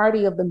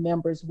majority of the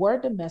members were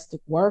domestic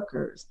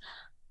workers,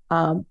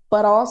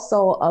 but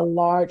also a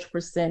large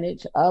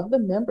percentage of the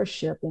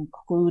membership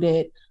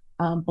included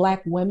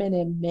Black women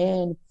and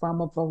men from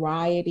a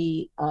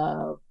variety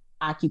of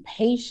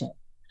occupations.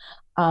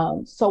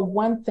 So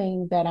one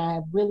thing that I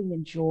really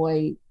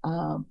enjoy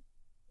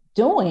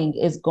doing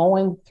is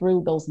going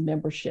through those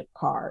membership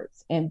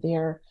cards, and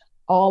they're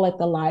all at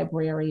the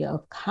Library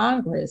of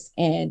Congress,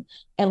 and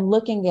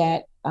looking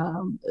at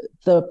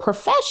the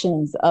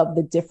professions of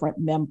the different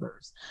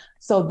members.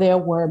 So there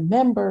were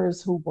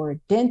members who were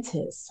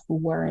dentists, who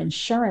were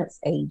insurance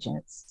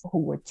agents, who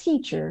were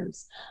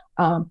teachers,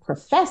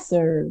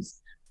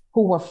 professors,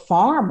 who were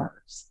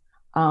farmers.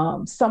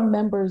 Some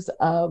members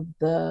of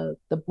the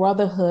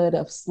Brotherhood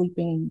of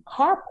Sleeping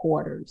Car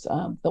Porters,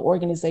 the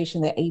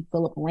organization that A.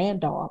 Philip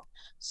Randolph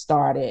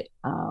started,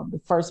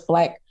 the first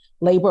Black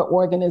labor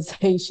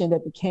organization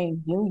that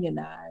became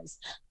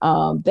unionized,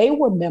 they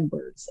were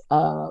members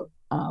of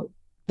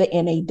the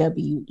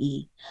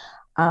NAWE.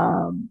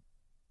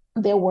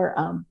 There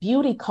were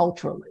beauty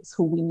culturalists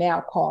who we now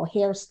call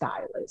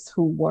hairstylists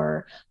who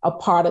were a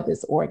part of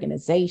this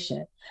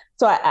organization.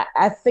 So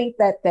I think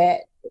that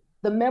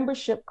the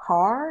membership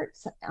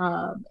cards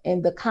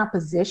and the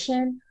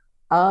composition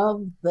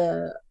of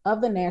the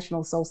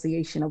National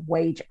Association of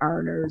Wage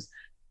Earners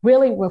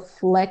really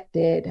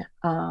reflected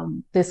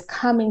this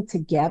coming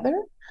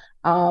together.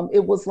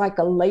 It was like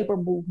a labor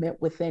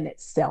movement within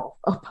itself,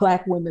 a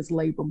Black women's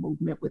labor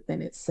movement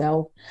within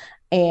itself.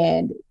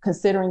 And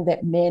considering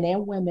that men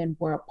and women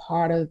were a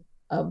part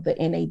of the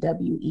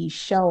NAWE,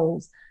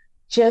 shows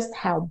just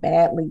how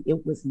badly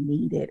it was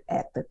needed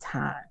at the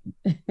time.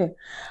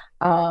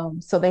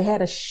 So they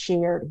had a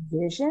shared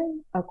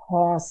vision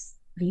across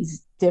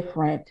these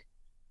different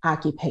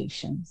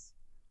occupations.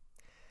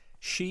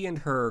 She and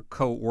her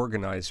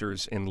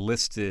co-organizers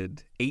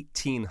enlisted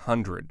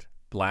 1,800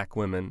 Black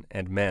women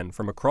and men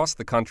from across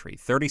the country,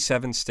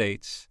 37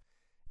 states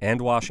and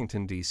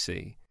Washington,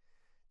 D.C.,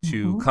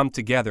 to come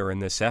together in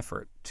this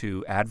effort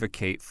to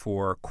advocate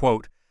for,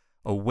 quote,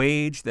 a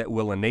wage that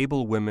will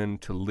enable women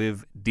to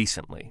live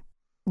decently.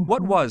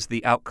 What was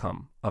the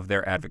outcome of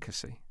their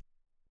advocacy?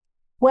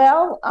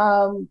 Well,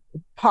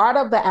 part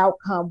of the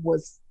outcome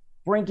was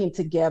bringing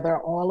together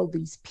all of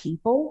these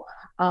people.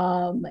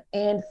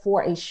 And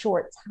for a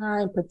short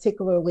time,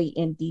 particularly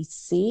in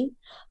DC,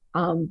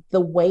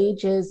 the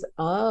wages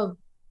of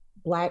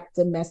Black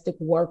domestic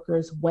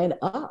workers went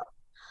up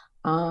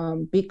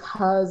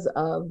because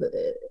of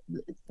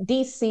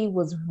DC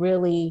was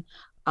really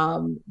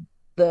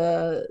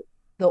the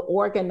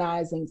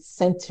organizing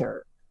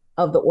center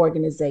of the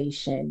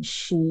organization.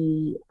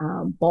 She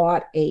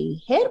bought a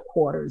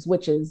headquarters,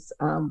 which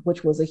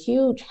was a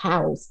huge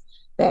house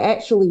that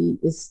actually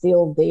is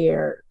still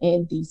there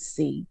in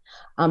DC.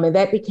 And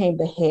that became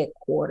the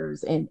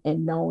headquarters and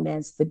known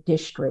as the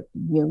district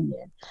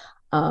union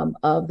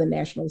of the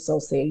National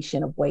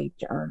Association of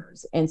Wage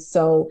Earners. And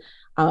so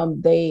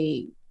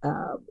they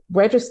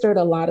registered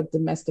a lot of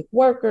domestic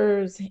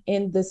workers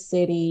in the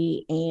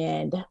city,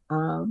 and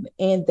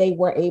they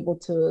were able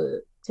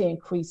to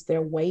increase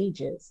their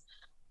wages.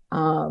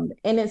 And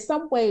in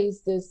some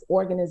ways, this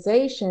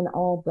organization,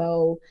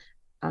 although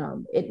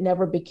it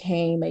never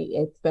became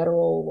a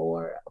federal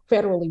or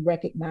federally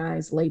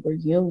recognized labor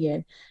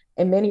union,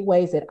 in many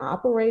ways it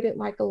operated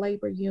like a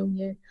labor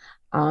union.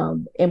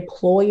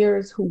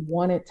 Employers who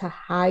wanted to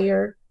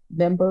hire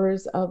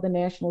members of the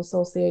National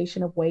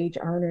Association of Wage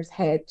Earners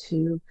had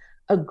to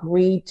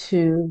agree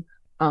to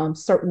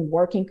certain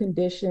working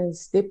conditions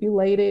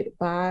stipulated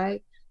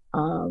by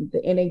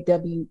the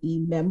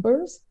NAWE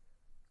members.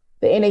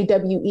 The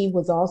NAWE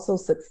was also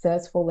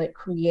successful at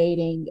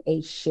creating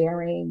a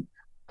sharing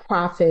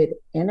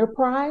profit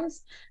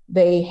enterprise.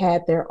 They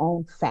had their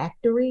own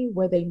factory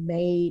where they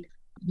made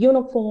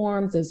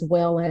uniforms as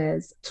well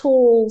as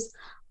tools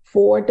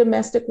for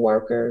domestic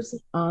workers.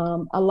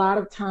 A lot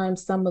of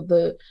times, some of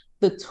the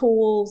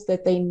tools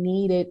that they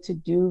needed to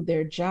do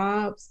their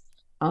jobs,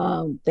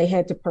 they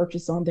had to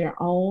purchase on their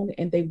own,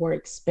 and they were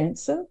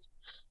expensive.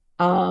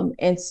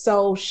 And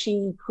so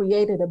she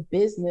created a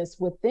business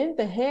within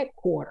the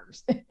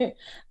headquarters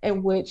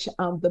in which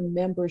the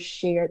members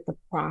shared the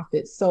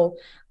profits. So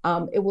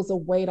it was a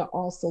way to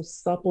also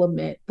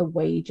supplement the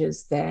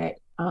wages that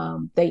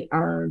they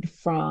earned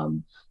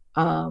from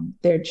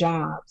their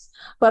jobs.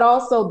 But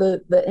also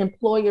the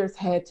employers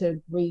had to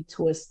agree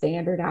to a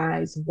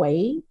standardized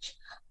wage.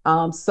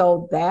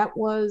 So that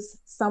was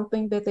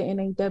something that the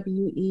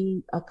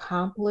NAWE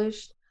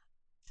accomplished.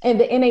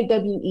 And the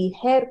NAWE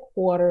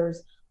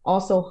headquarters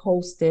also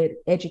hosted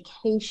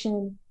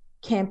education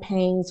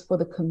campaigns for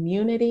the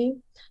community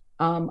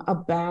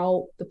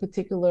about the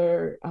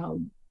particular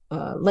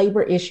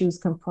labor issues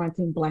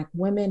confronting Black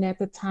women at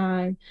the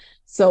time.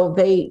 So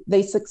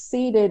they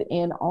succeeded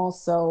in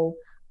also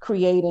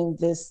creating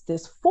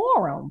this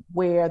forum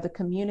where the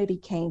community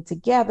came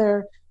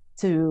together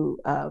to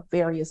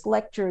various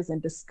lectures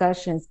and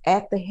discussions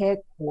at the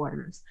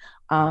headquarters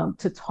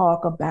to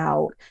talk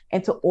about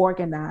and to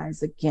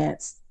organize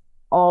against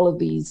all of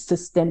these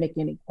systemic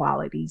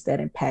inequalities that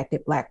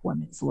impacted Black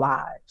women's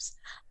lives.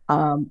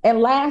 And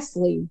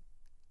lastly,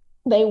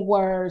 they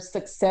were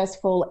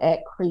successful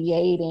at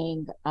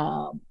creating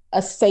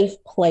a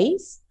safe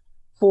place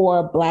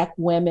for Black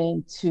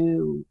women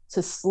to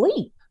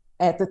sleep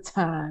at the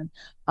time.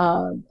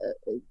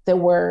 There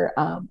were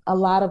a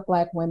lot of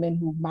Black women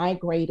who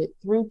migrated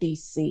through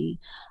DC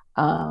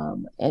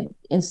and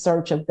in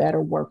search of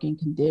better working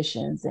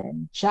conditions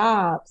and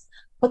jobs,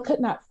 but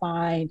could not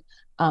find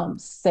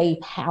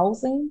safe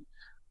housing.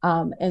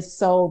 And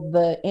so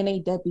the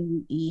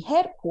NAWE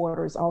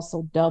headquarters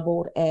also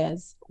doubled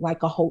as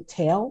like a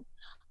hotel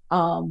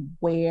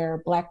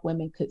where Black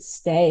women could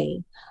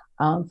stay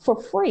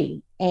for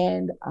free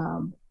and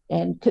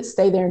could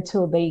stay there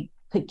until they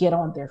could get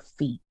on their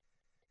feet.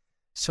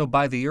 So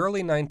by the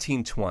early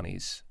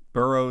 1920s,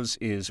 Burroughs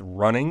is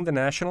running the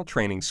National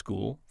Training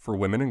School for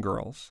Women and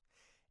Girls,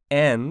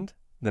 and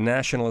the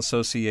National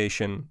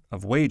Association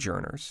of Wage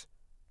Earners.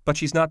 But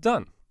she's not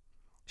done.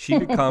 She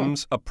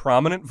becomes a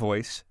prominent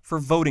voice for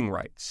voting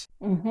rights.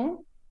 Mm-hmm.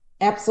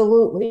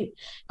 Absolutely.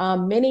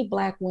 Many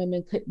Black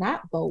women could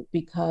not vote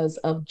because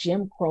of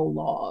Jim Crow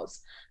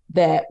laws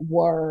that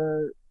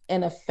were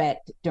in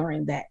effect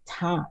during that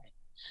time.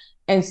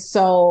 And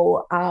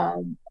so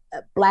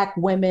Black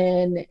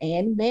women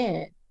and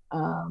men,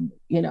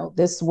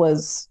 this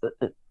was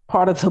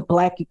part of the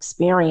Black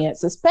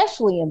experience,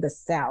 especially in the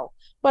South,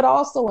 but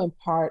also in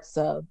parts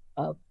of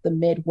the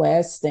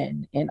Midwest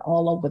and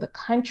all over the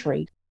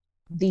country.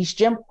 These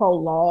Jim Crow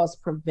laws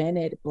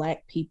prevented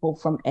Black people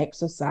from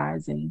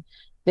exercising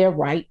their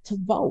right to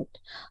vote.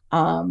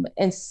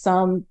 In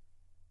some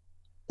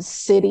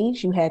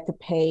cities, you had to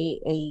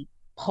pay a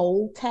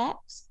poll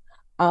tax.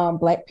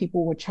 Black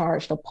people were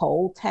charged a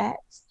poll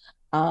tax.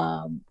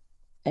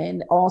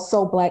 And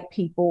also Black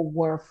people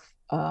were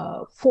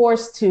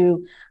forced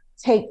to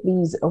take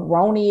these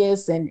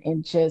erroneous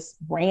and just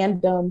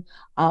random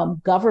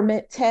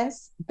government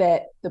tests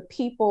that the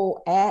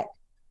people at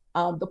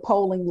the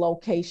polling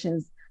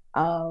locations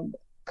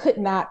could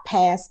not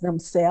pass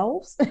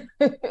themselves.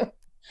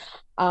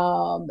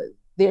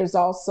 There's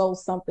also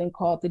something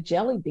called the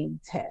jelly bean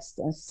test.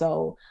 And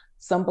so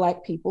some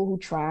Black people who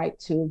tried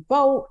to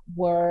vote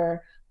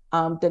were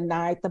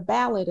denied the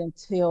ballot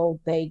until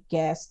they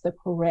guessed the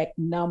correct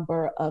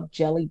number of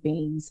jelly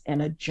beans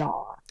in a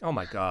jar. Oh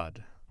my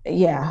God.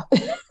 Yeah.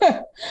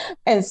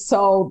 And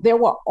so there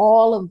were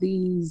all of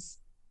these,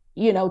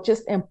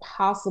 just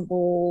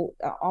impossible,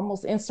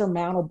 almost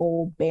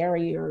insurmountable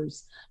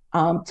barriers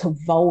to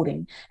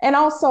voting. And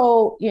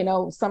also,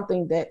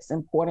 something that's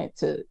important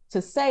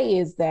to say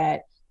is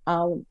that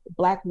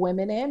Black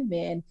women and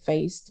men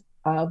faced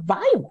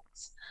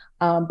violence.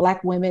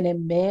 Black women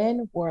and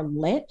men were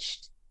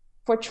lynched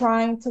for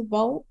trying to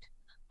vote.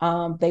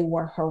 They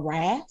were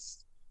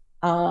harassed.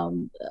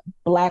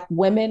 Black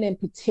women in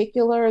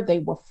particular, they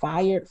were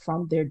fired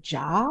from their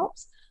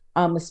jobs,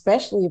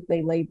 especially if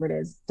they labored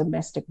as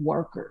domestic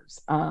workers.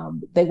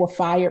 They were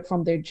fired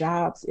from their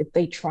jobs if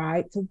they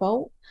tried to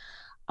vote.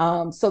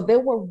 So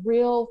there were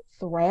real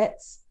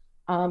threats,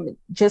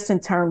 just in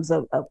terms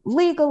of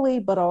legally,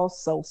 but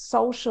also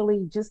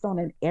socially, just on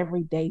an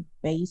everyday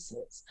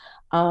basis,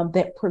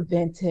 that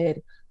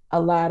prevented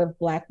a lot of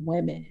Black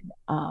women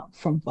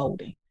from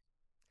voting.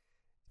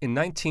 In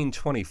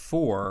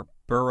 1924,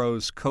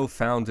 Burroughs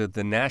co-founded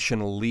the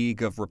National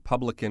League of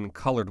Republican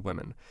Colored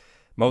Women.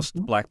 Most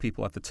Black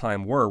people at the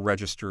time were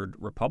registered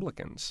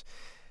Republicans.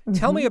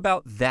 Tell me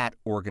about that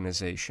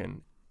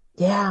organization.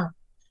 Yeah.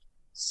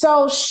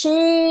 So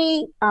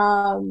she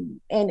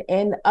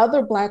and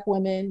other Black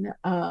women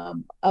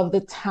of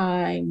the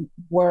time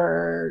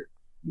were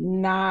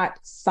not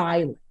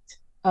silent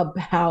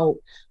about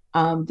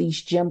these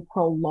Jim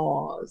Crow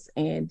laws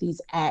and these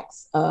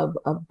acts of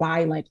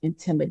violent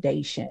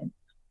intimidation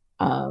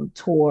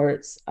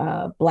towards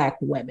Black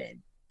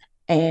women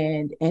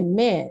and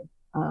men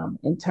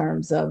in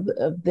terms of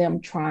them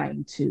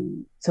trying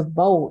to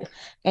vote.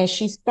 And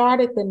she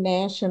started the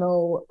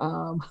National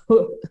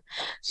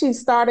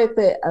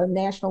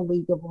National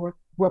League of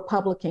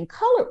Republican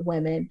Colored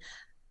Women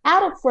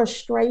out of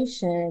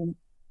frustration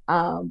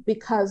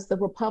because the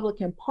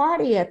Republican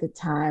Party at the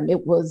time,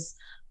 it was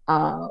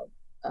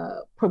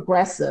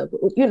progressive,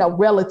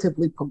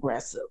 relatively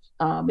progressive.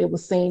 It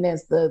was seen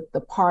as the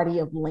party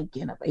of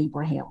Lincoln, of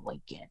Abraham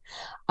Lincoln.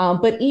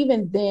 But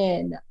even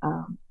then,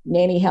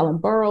 Nannie Helen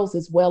Burroughs,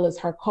 as well as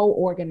her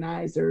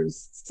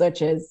co-organizers,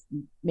 such as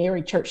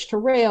Mary Church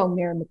Terrell,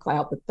 Mary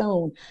McLeod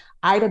Bethune,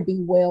 Ida B.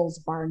 Wells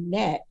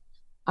Barnett,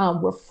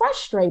 were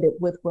frustrated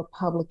with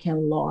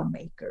Republican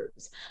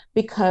lawmakers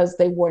because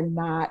they were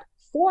not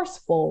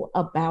forceful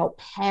about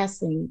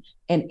passing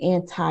an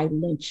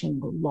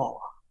anti-lynching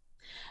law.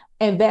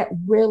 And that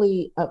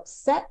really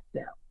upset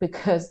them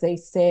because they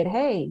said,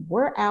 hey,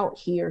 we're out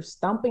here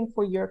stumping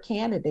for your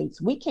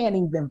candidates. We can't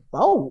even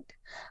vote,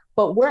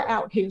 but we're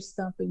out here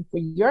stumping for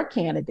your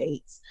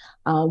candidates.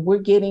 We're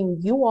getting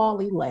you all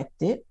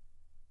elected,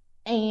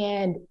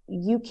 and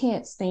you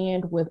can't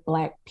stand with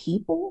Black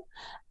people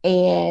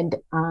and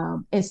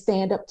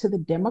stand up to the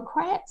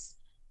Democrats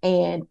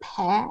and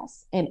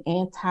pass an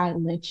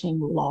anti-lynching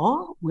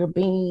law. We're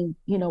being,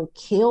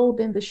 killed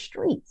in the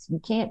streets. You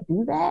can't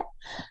do that.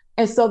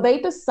 And so they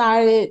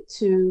decided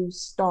to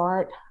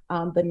start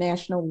the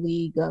National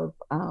League of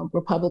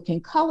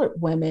Republican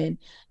Colored Women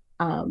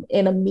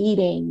in a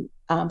meeting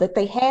that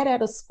they had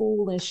at a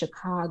school in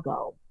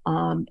Chicago.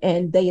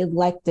 And they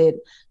elected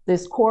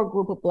this core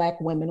group of Black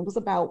women. It was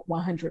about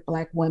 100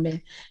 Black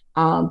women.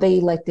 They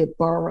elected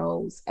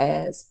Burroughs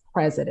as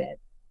president.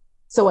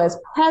 So as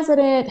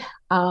president,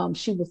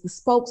 she was the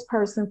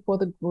spokesperson for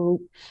the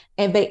group,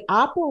 and they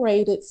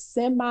operated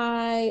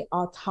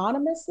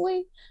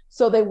semi-autonomously.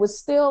 So they were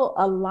still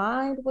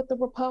aligned with the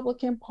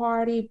Republican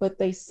Party, but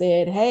they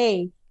said,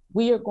 hey,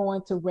 we are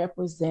going to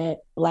represent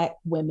Black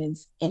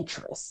women's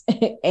interests,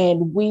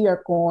 and we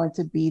are going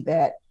to be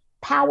that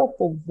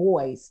powerful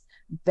voice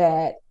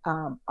that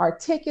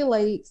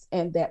articulates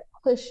and that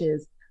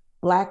pushes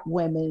Black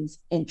women's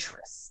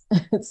interests,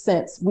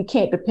 since we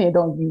can't depend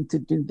on you to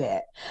do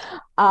that.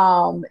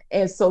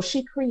 And so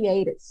she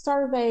created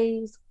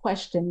surveys,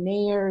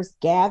 questionnaires,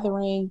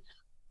 gathering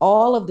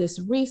all of this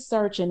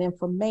research and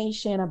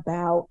information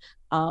about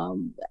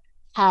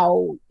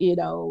how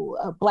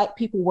Black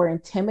people were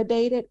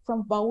intimidated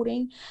from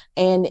voting,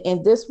 and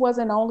this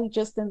wasn't only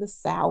just in the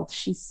South.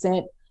 She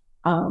sent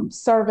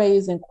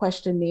surveys and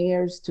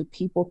questionnaires to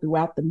people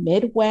throughout the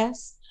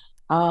Midwest,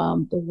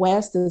 the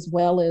West, as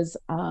well as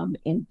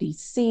in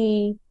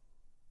DC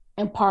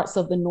and parts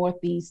of the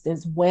Northeast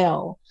as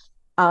well.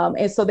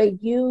 And so they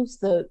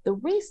used the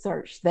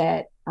research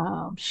that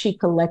she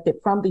collected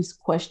from these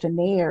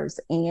questionnaires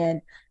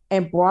and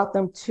brought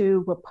them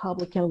to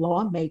Republican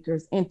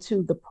lawmakers and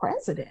to the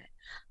president,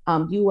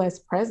 US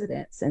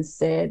presidents, and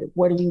said,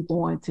 what are you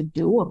going to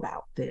do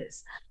about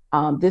this?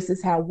 This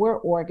is how we're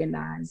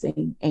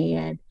organizing,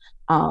 and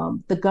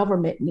the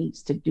government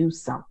needs to do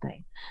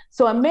something.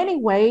 So in many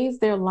ways,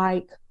 they're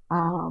like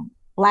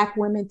Black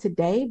women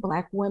today,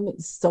 Black women.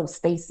 So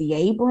Stacey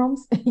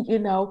Abrams,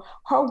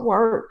 her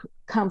work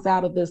comes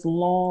out of this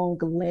long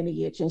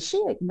lineage, and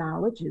she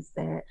acknowledges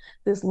that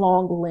this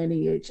long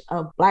lineage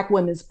of Black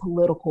women's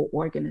political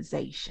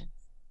organizations.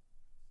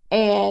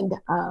 And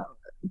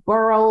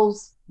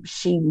Burroughs,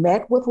 she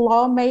met with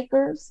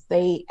lawmakers.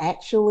 They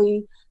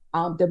actually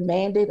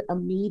demanded a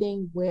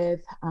meeting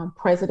with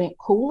President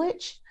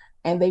Coolidge,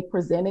 and they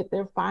presented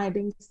their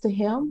findings to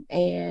him.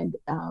 And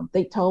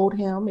they told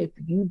him, if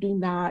you do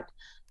not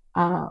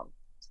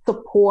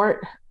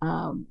support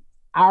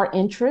our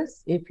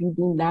interests, if you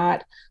do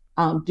not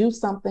do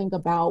something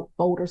about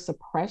voter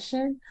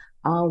suppression,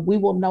 we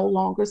will no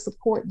longer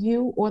support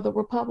you or the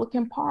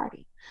Republican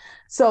Party.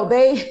 So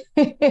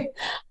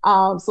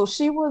so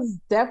she was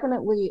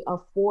definitely a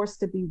force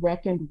to be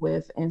reckoned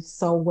with, and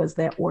so was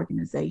that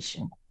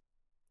organization.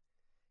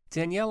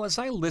 Danielle, as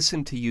I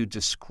listened to you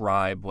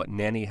describe what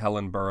Nannie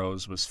Helen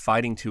Burroughs was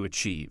fighting to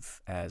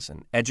achieve as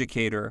an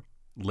educator,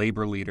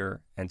 labor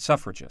leader, and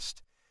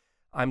suffragist,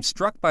 I'm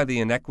struck by the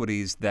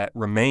inequities that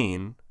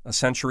remain a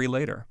century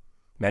later.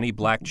 Many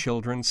Black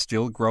children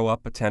still grow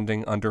up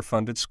attending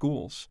underfunded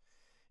schools.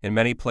 In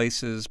many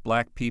places,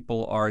 Black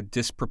people are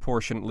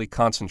disproportionately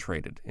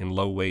concentrated in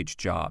low-wage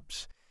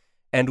jobs.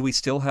 And we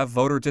still have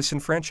voter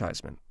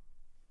disenfranchisement.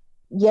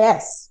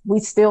 Yes,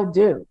 we still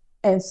do.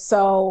 And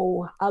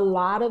so a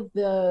lot of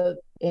the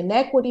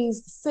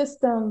inequities,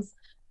 systems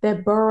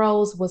that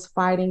Burroughs was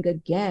fighting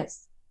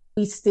against,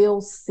 we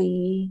still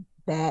see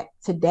that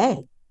today.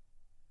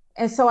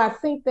 And so I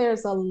think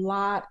there's a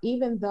lot,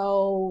 even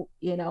though,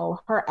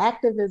 her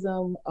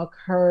activism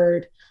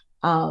occurred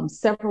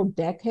several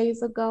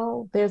decades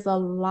ago, there's a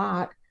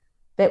lot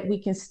that we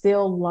can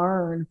still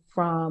learn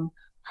from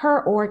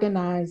her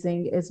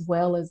organizing, as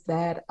well as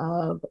that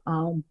of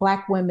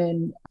Black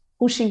women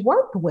who she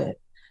worked with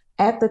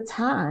at the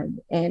time.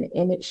 And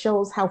it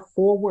shows how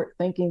forward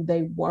thinking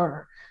they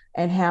were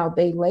and how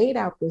they laid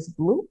out this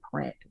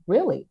blueprint,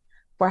 really,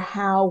 for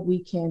how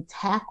we can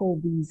tackle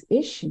these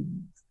issues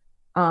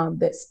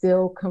that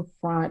still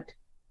confront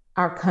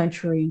our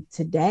country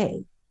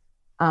today.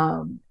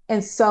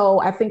 And so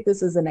I think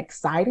this is an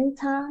exciting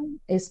time,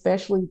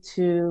 especially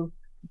to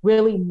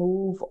really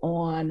move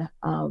on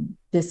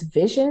this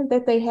vision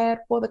that they had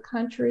for the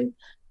country,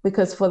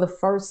 because for the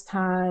first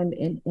time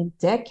in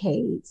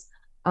decades,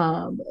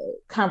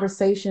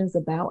 conversations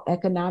about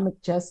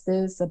economic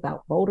justice,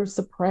 about voter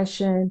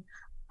suppression,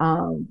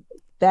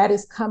 that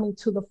is coming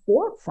to the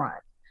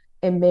forefront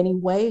in many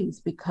ways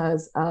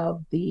because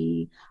of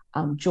the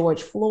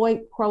George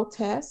Floyd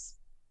protests,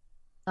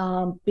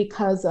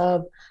 because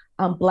of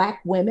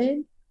Black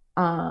women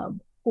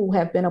who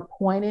have been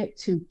appointed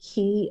to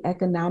key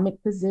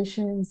economic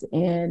positions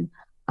in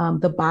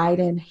the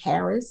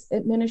Biden-Harris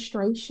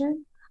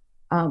administration.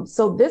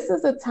 So this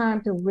is a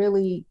time to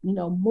really,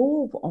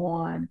 move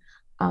on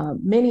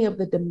many of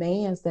the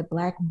demands that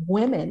Black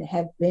women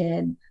have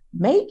been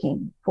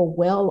making for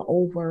well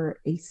over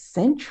a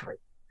century.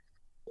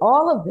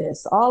 All of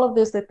this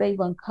that they've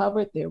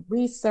uncovered, their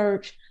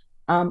research,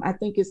 I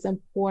think it's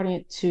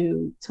important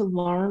to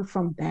learn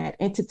from that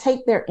and to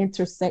take their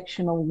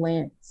intersectional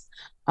lens.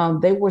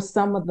 They were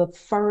some of the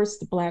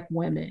first Black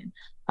women,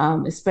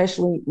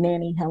 especially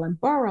Nannie Helen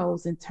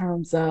Burroughs, in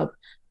terms of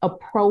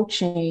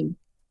approaching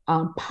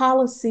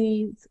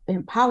policies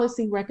and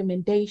policy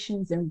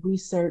recommendations and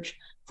research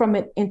from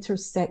an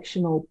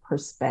intersectional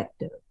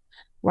perspective,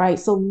 right?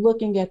 So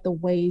looking at the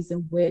ways in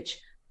which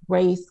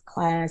race,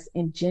 class,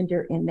 and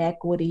gender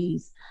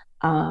inequities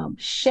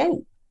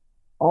shape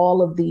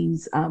all of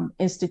these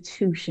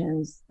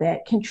institutions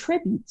that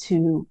contribute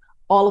to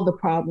all of the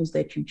problems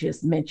that you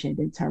just mentioned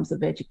in terms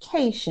of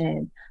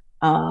education,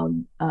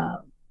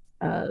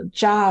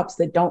 jobs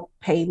that don't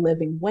pay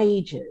living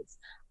wages,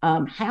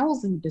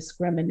 housing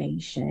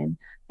discrimination,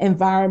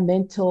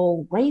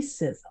 environmental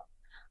racism.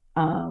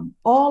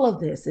 All of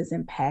this is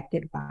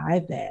impacted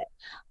by that.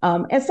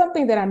 And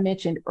something that I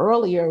mentioned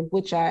earlier,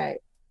 which I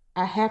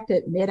have to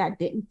admit, I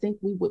didn't think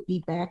we would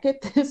be back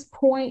at this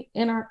point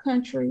in our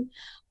country,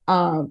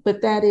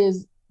 but that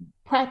is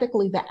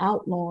practically the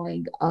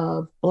outlawing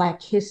of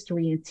Black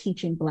history and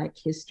teaching Black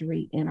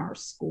history in our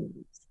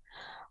schools.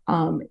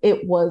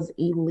 It was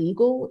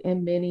illegal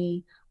in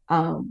many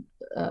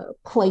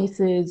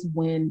places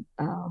when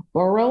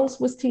Burroughs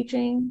was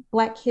teaching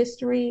Black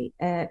history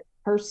at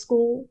her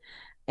school.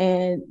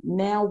 And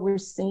now we're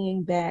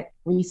seeing that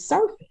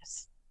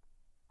resurface.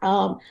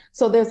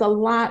 So there's a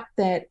lot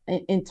that,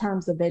 in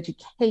terms of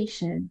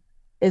education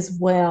as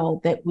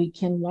well, that we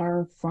can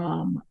learn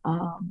from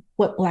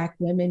what Black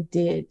women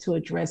did to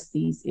address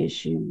these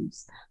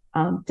issues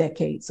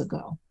decades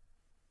ago.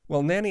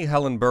 Well, Nannie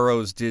Helen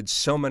Burroughs did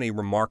so many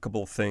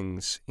remarkable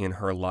things in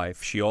her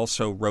life. She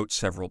also wrote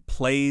several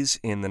plays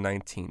in the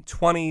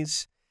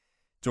 1920s.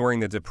 During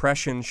the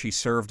Depression, she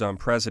served on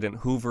President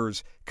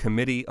Hoover's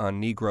Committee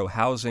on Negro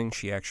Housing.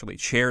 She actually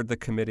chaired the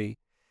committee.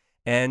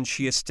 And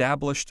she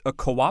established a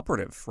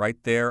cooperative right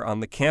there on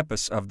the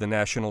campus of the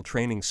National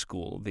Training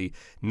School, the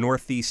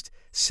Northeast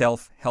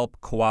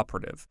Self-Help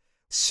Cooperative.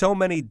 So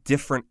many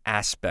different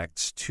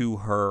aspects to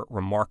her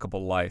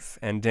remarkable life.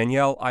 And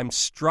Danielle, I'm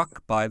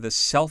struck by the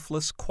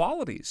selfless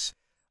qualities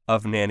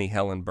of Nannie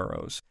Helen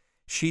Burroughs.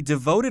 She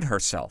devoted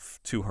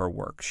herself to her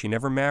work. She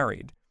never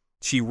married.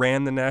 She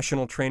ran the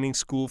National Training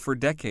School for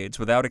decades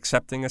without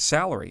accepting a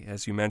salary,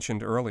 as you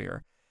mentioned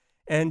earlier.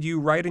 And you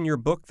write in your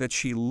book that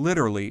she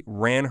literally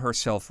ran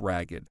herself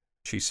ragged.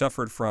 She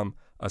suffered from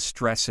a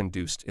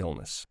stress-induced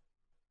illness.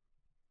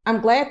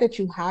 I'm glad that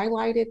you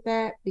highlighted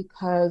that,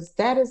 because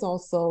that is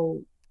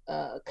also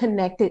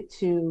connected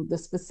to the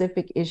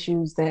specific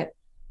issues that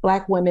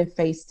Black women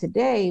face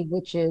today,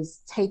 which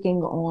is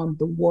taking on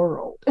the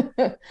world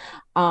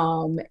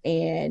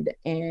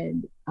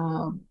and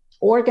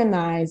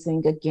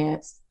organizing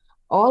against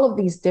all of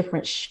these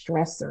different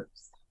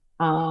stressors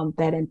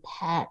that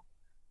impact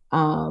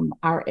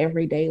our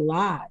everyday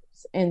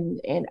lives. And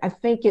I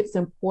think it's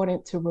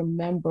important to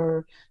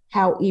remember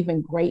how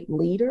even great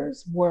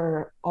leaders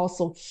were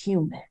also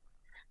human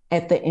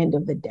at the end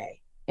of the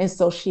day. And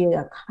so she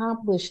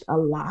accomplished a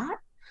lot,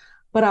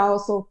 but I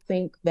also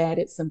think that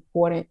it's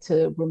important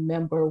to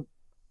remember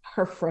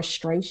her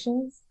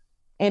frustrations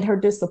and her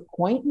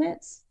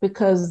disappointments,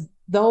 because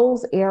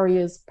those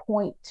areas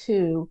point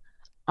to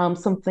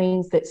some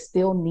things that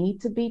still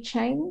need to be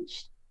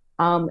changed,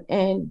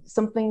 and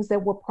some things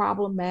that were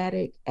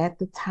problematic at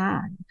the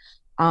time.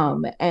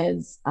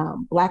 As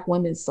Black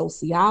women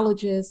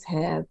sociologists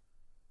have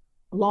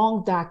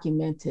long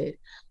documented,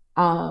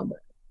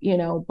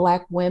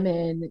 Black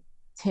women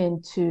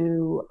tend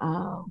to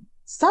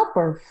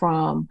suffer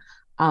from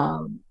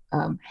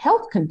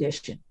health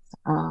conditions.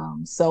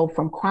 So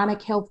from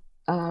chronic health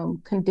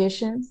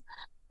conditions,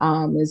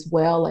 as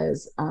well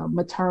as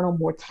maternal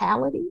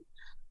mortality,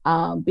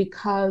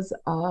 because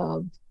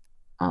of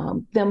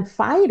them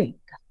fighting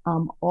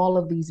all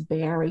of these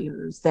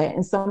barriers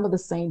and some of the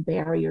same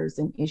barriers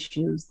and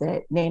issues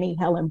that Nannie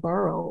Helen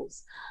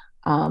Burroughs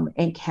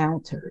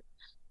encountered.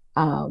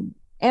 And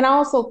I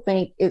also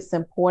think it's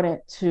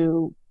important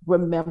to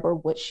remember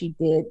what she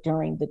did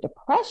during the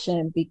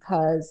Depression,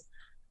 because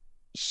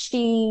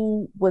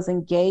she was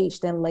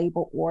engaged in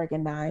labor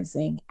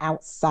organizing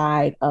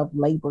outside of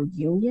labor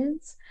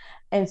unions.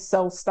 And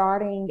so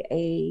starting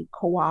a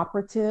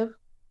cooperative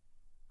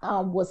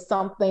was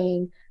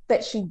something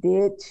that she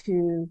did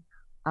to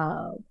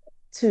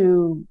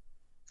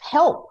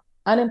help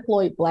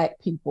unemployed Black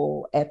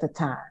people at the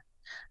time.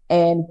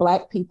 And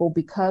Black people,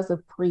 because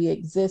of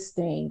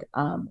pre-existing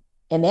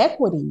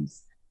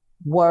inequities,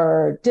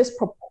 were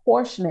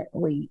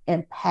disproportionately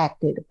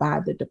impacted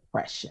by the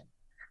Depression.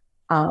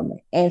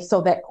 And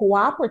so that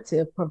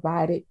cooperative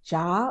provided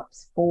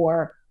jobs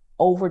for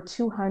over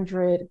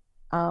 200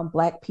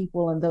 Black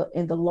people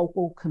in the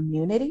local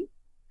community,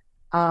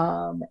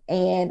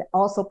 and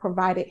also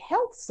provided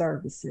health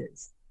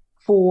services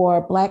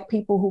for Black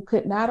people who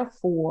could not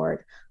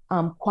afford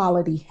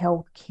quality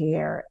health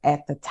care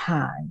at the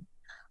time.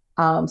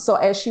 So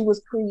as she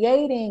was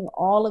creating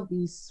all of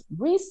these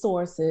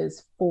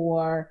resources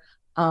for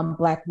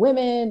Black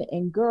women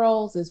and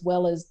girls, as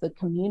well as the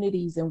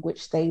communities in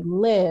which they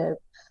live,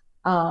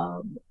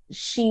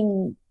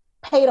 she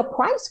paid a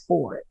price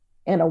for it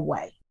in a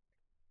way.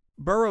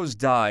 Burroughs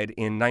died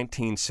in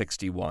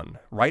 1961,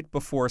 right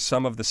before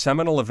some of the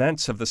seminal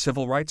events of the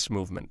Civil Rights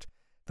Movement.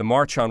 The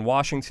March on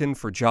Washington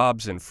for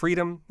Jobs and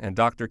Freedom, and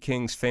Dr.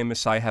 King's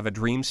famous I Have a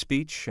Dream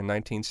speech in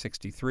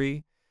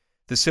 1963,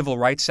 the Civil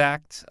Rights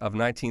Act of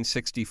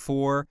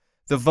 1964,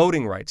 the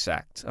Voting Rights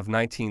Act of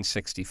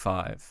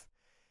 1965.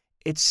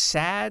 It's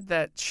sad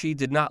that she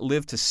did not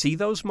live to see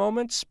those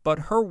moments, but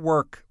her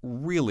work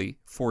really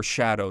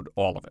foreshadowed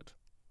all of it.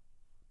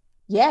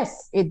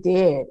 Yes, it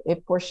did.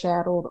 It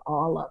foreshadowed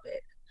all of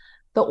it.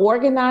 The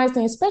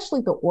organizing, especially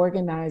the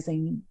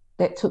organizing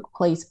that took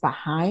place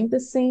behind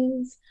the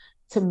scenes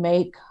to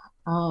make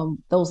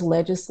those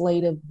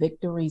legislative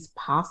victories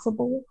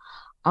possible.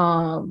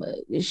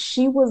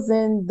 She was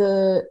in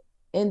the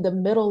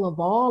middle of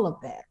all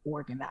of that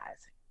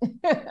organizing.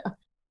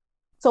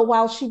 So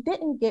while she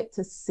didn't get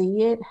to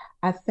see it,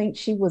 I think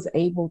she was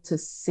able to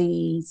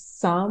see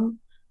some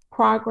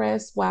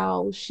progress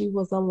while she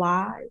was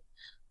alive.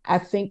 I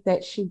think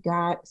that she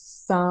got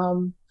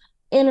some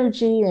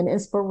energy and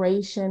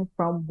inspiration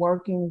from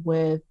working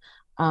with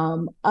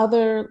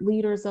other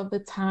leaders of the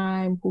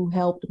time who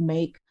helped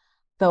make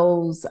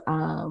those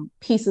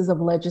pieces of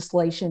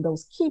legislation,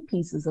 those key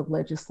pieces of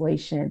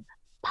legislation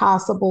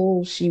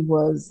possible. She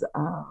was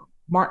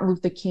Martin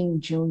Luther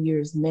King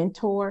Jr.'s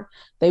mentor.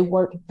 They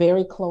worked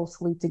very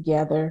closely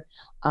together.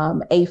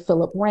 A.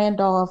 Philip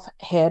Randolph,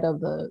 head of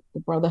the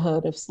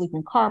Brotherhood of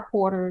Sleeping Car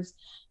Porters,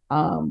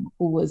 who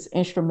was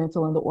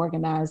instrumental in the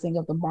organizing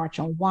of the March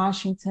on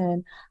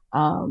Washington.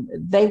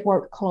 They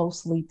worked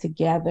closely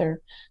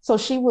together. So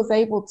she was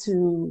able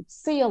to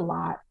see a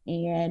lot.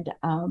 And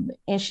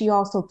she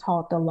also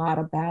talked a lot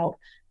about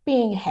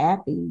being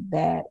happy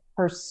that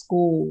her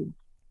school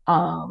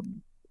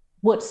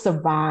would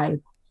survive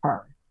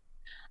her.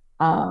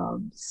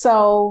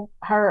 So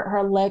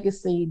her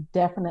legacy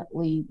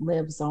definitely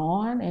lives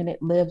on, and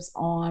it lives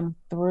on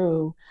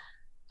through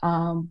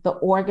the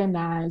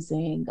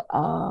organizing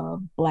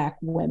of Black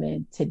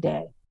women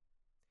today.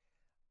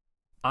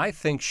 I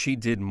think she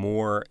did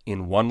more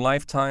in one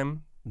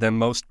lifetime than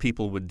most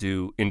people would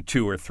do in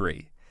 2 or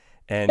 3.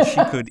 And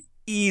she could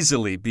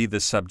easily be the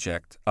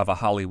subject of a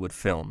Hollywood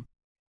film.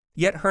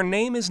 Yet her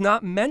name is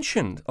not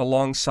mentioned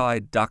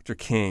alongside Dr.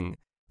 King,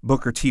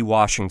 Booker T.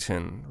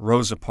 Washington,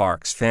 Rosa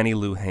Parks, Fannie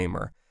Lou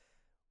Hamer.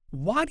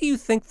 Why do you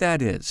think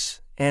that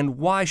is? And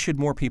why should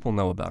more people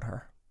know about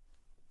her?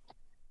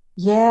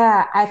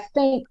 Yeah, I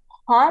think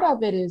part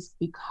of it is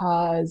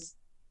because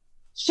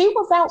she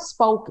was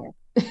outspoken.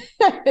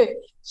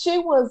 She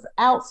was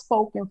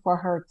outspoken for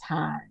her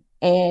time.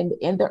 And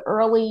in the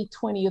early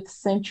 20th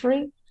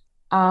century,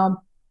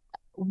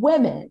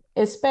 women,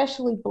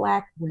 especially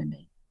Black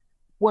women,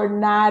 were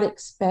not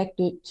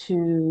expected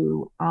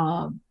to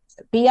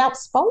be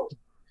outspoken.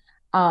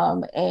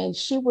 And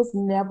she was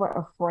never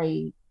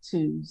afraid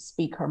to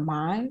speak her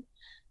mind.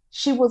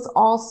 She was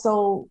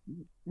also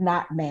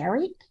not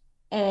married.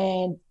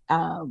 And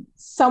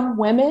some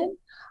women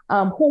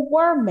who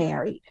were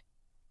married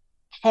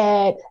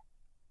had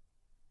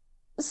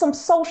some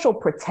social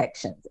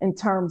protections in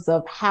terms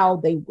of how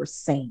they were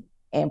seen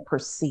and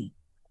perceived.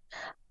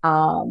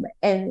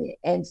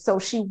 And so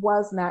she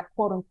was not,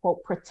 quote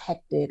unquote,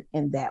 protected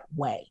in that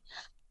way.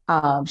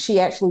 She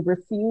actually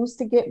refused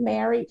to get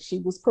married. She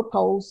was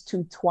proposed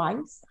to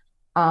twice,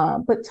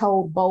 but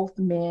told both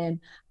men,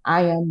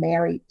 I am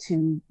married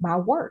to my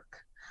work.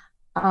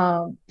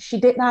 She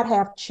did not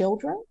have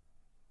children.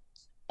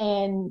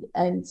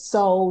 And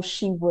so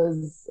she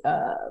was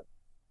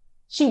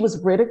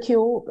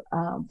ridiculed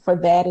for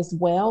that as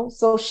well.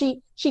 So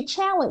she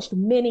challenged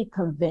many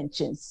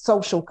conventions,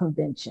 social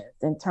conventions,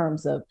 in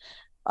terms of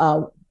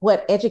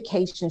what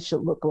education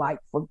should look like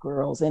for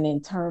girls, and in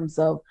terms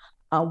of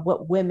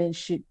what women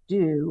should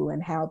do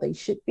and how they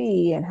should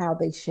be and how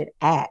they should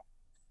act.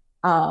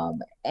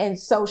 And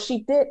so she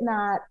did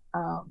not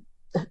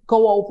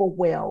go over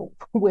well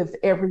with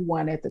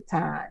everyone at the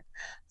time.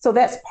 So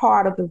that's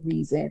part of the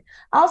reason.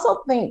 I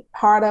also think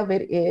part of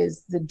it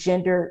is the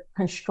gender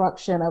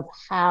construction of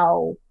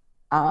how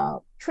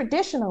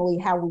traditionally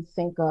how we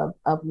think of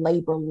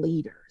labor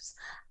leaders.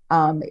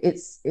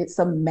 It's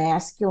a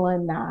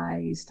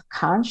masculinized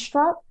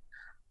construct,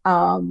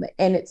 and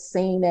it's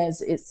seen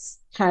as it's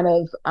kind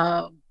of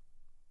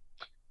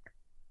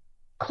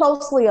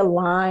closely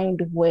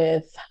aligned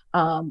with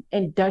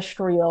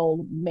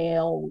industrial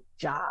male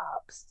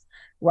jobs,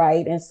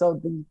 right? And so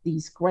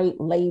these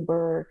great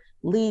labor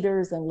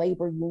leaders and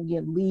labor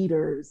union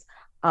leaders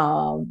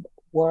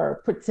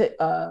were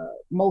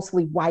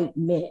mostly white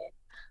men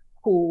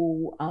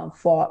who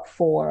fought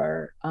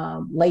for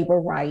labor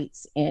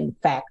rights in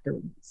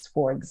factories,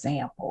 for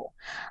example.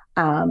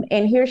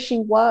 And here she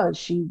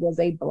was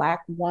a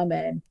Black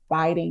woman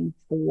fighting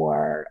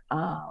for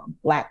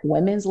Black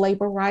women's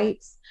labor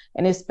rights,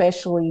 and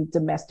especially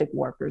domestic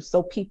workers,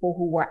 so people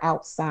who were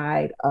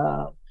outside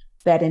of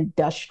that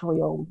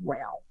industrial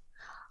realm.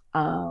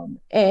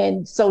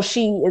 And so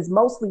she is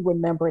mostly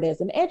remembered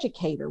as an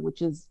educator,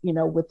 which is,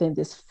 within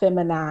this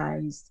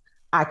feminized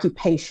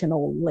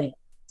occupational lens.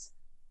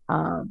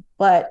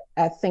 But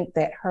I think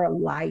that her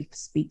life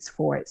speaks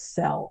for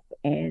itself,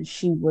 and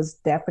she was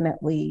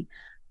definitely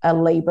a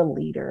labor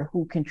leader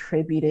who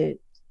contributed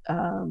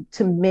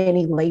to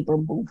many labor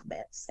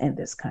movements in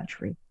this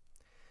country.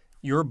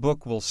 Your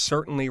book will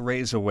certainly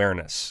raise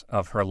awareness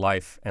of her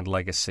life and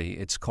legacy.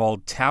 It's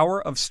called Tower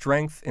of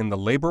Strength in the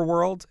Labor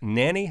World,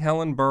 Nannie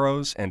Helen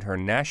Burroughs and Her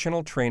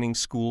National Training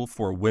School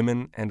for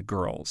Women and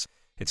Girls.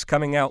 It's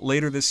coming out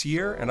later this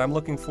year, and I'm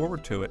looking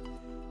forward to it.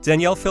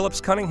 Danielle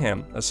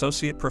Phillips-Cunningham,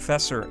 Associate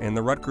Professor in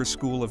the Rutgers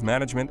School of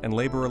Management and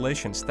Labor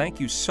Relations, thank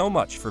you so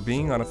much for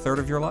being on A Third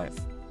of Your Life.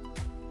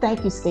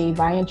 Thank you,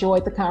 Steve. I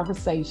enjoyed the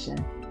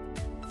conversation.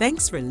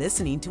 Thanks for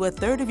listening to A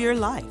Third of Your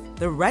Life,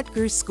 the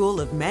Rutgers School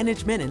of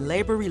Management and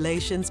Labor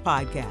Relations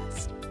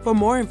podcast. For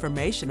more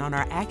information on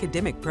our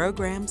academic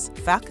programs,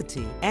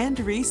 faculty, and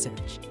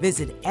research,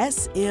 visit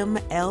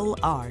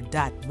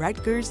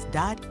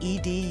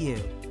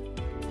smlr.rutgers.edu.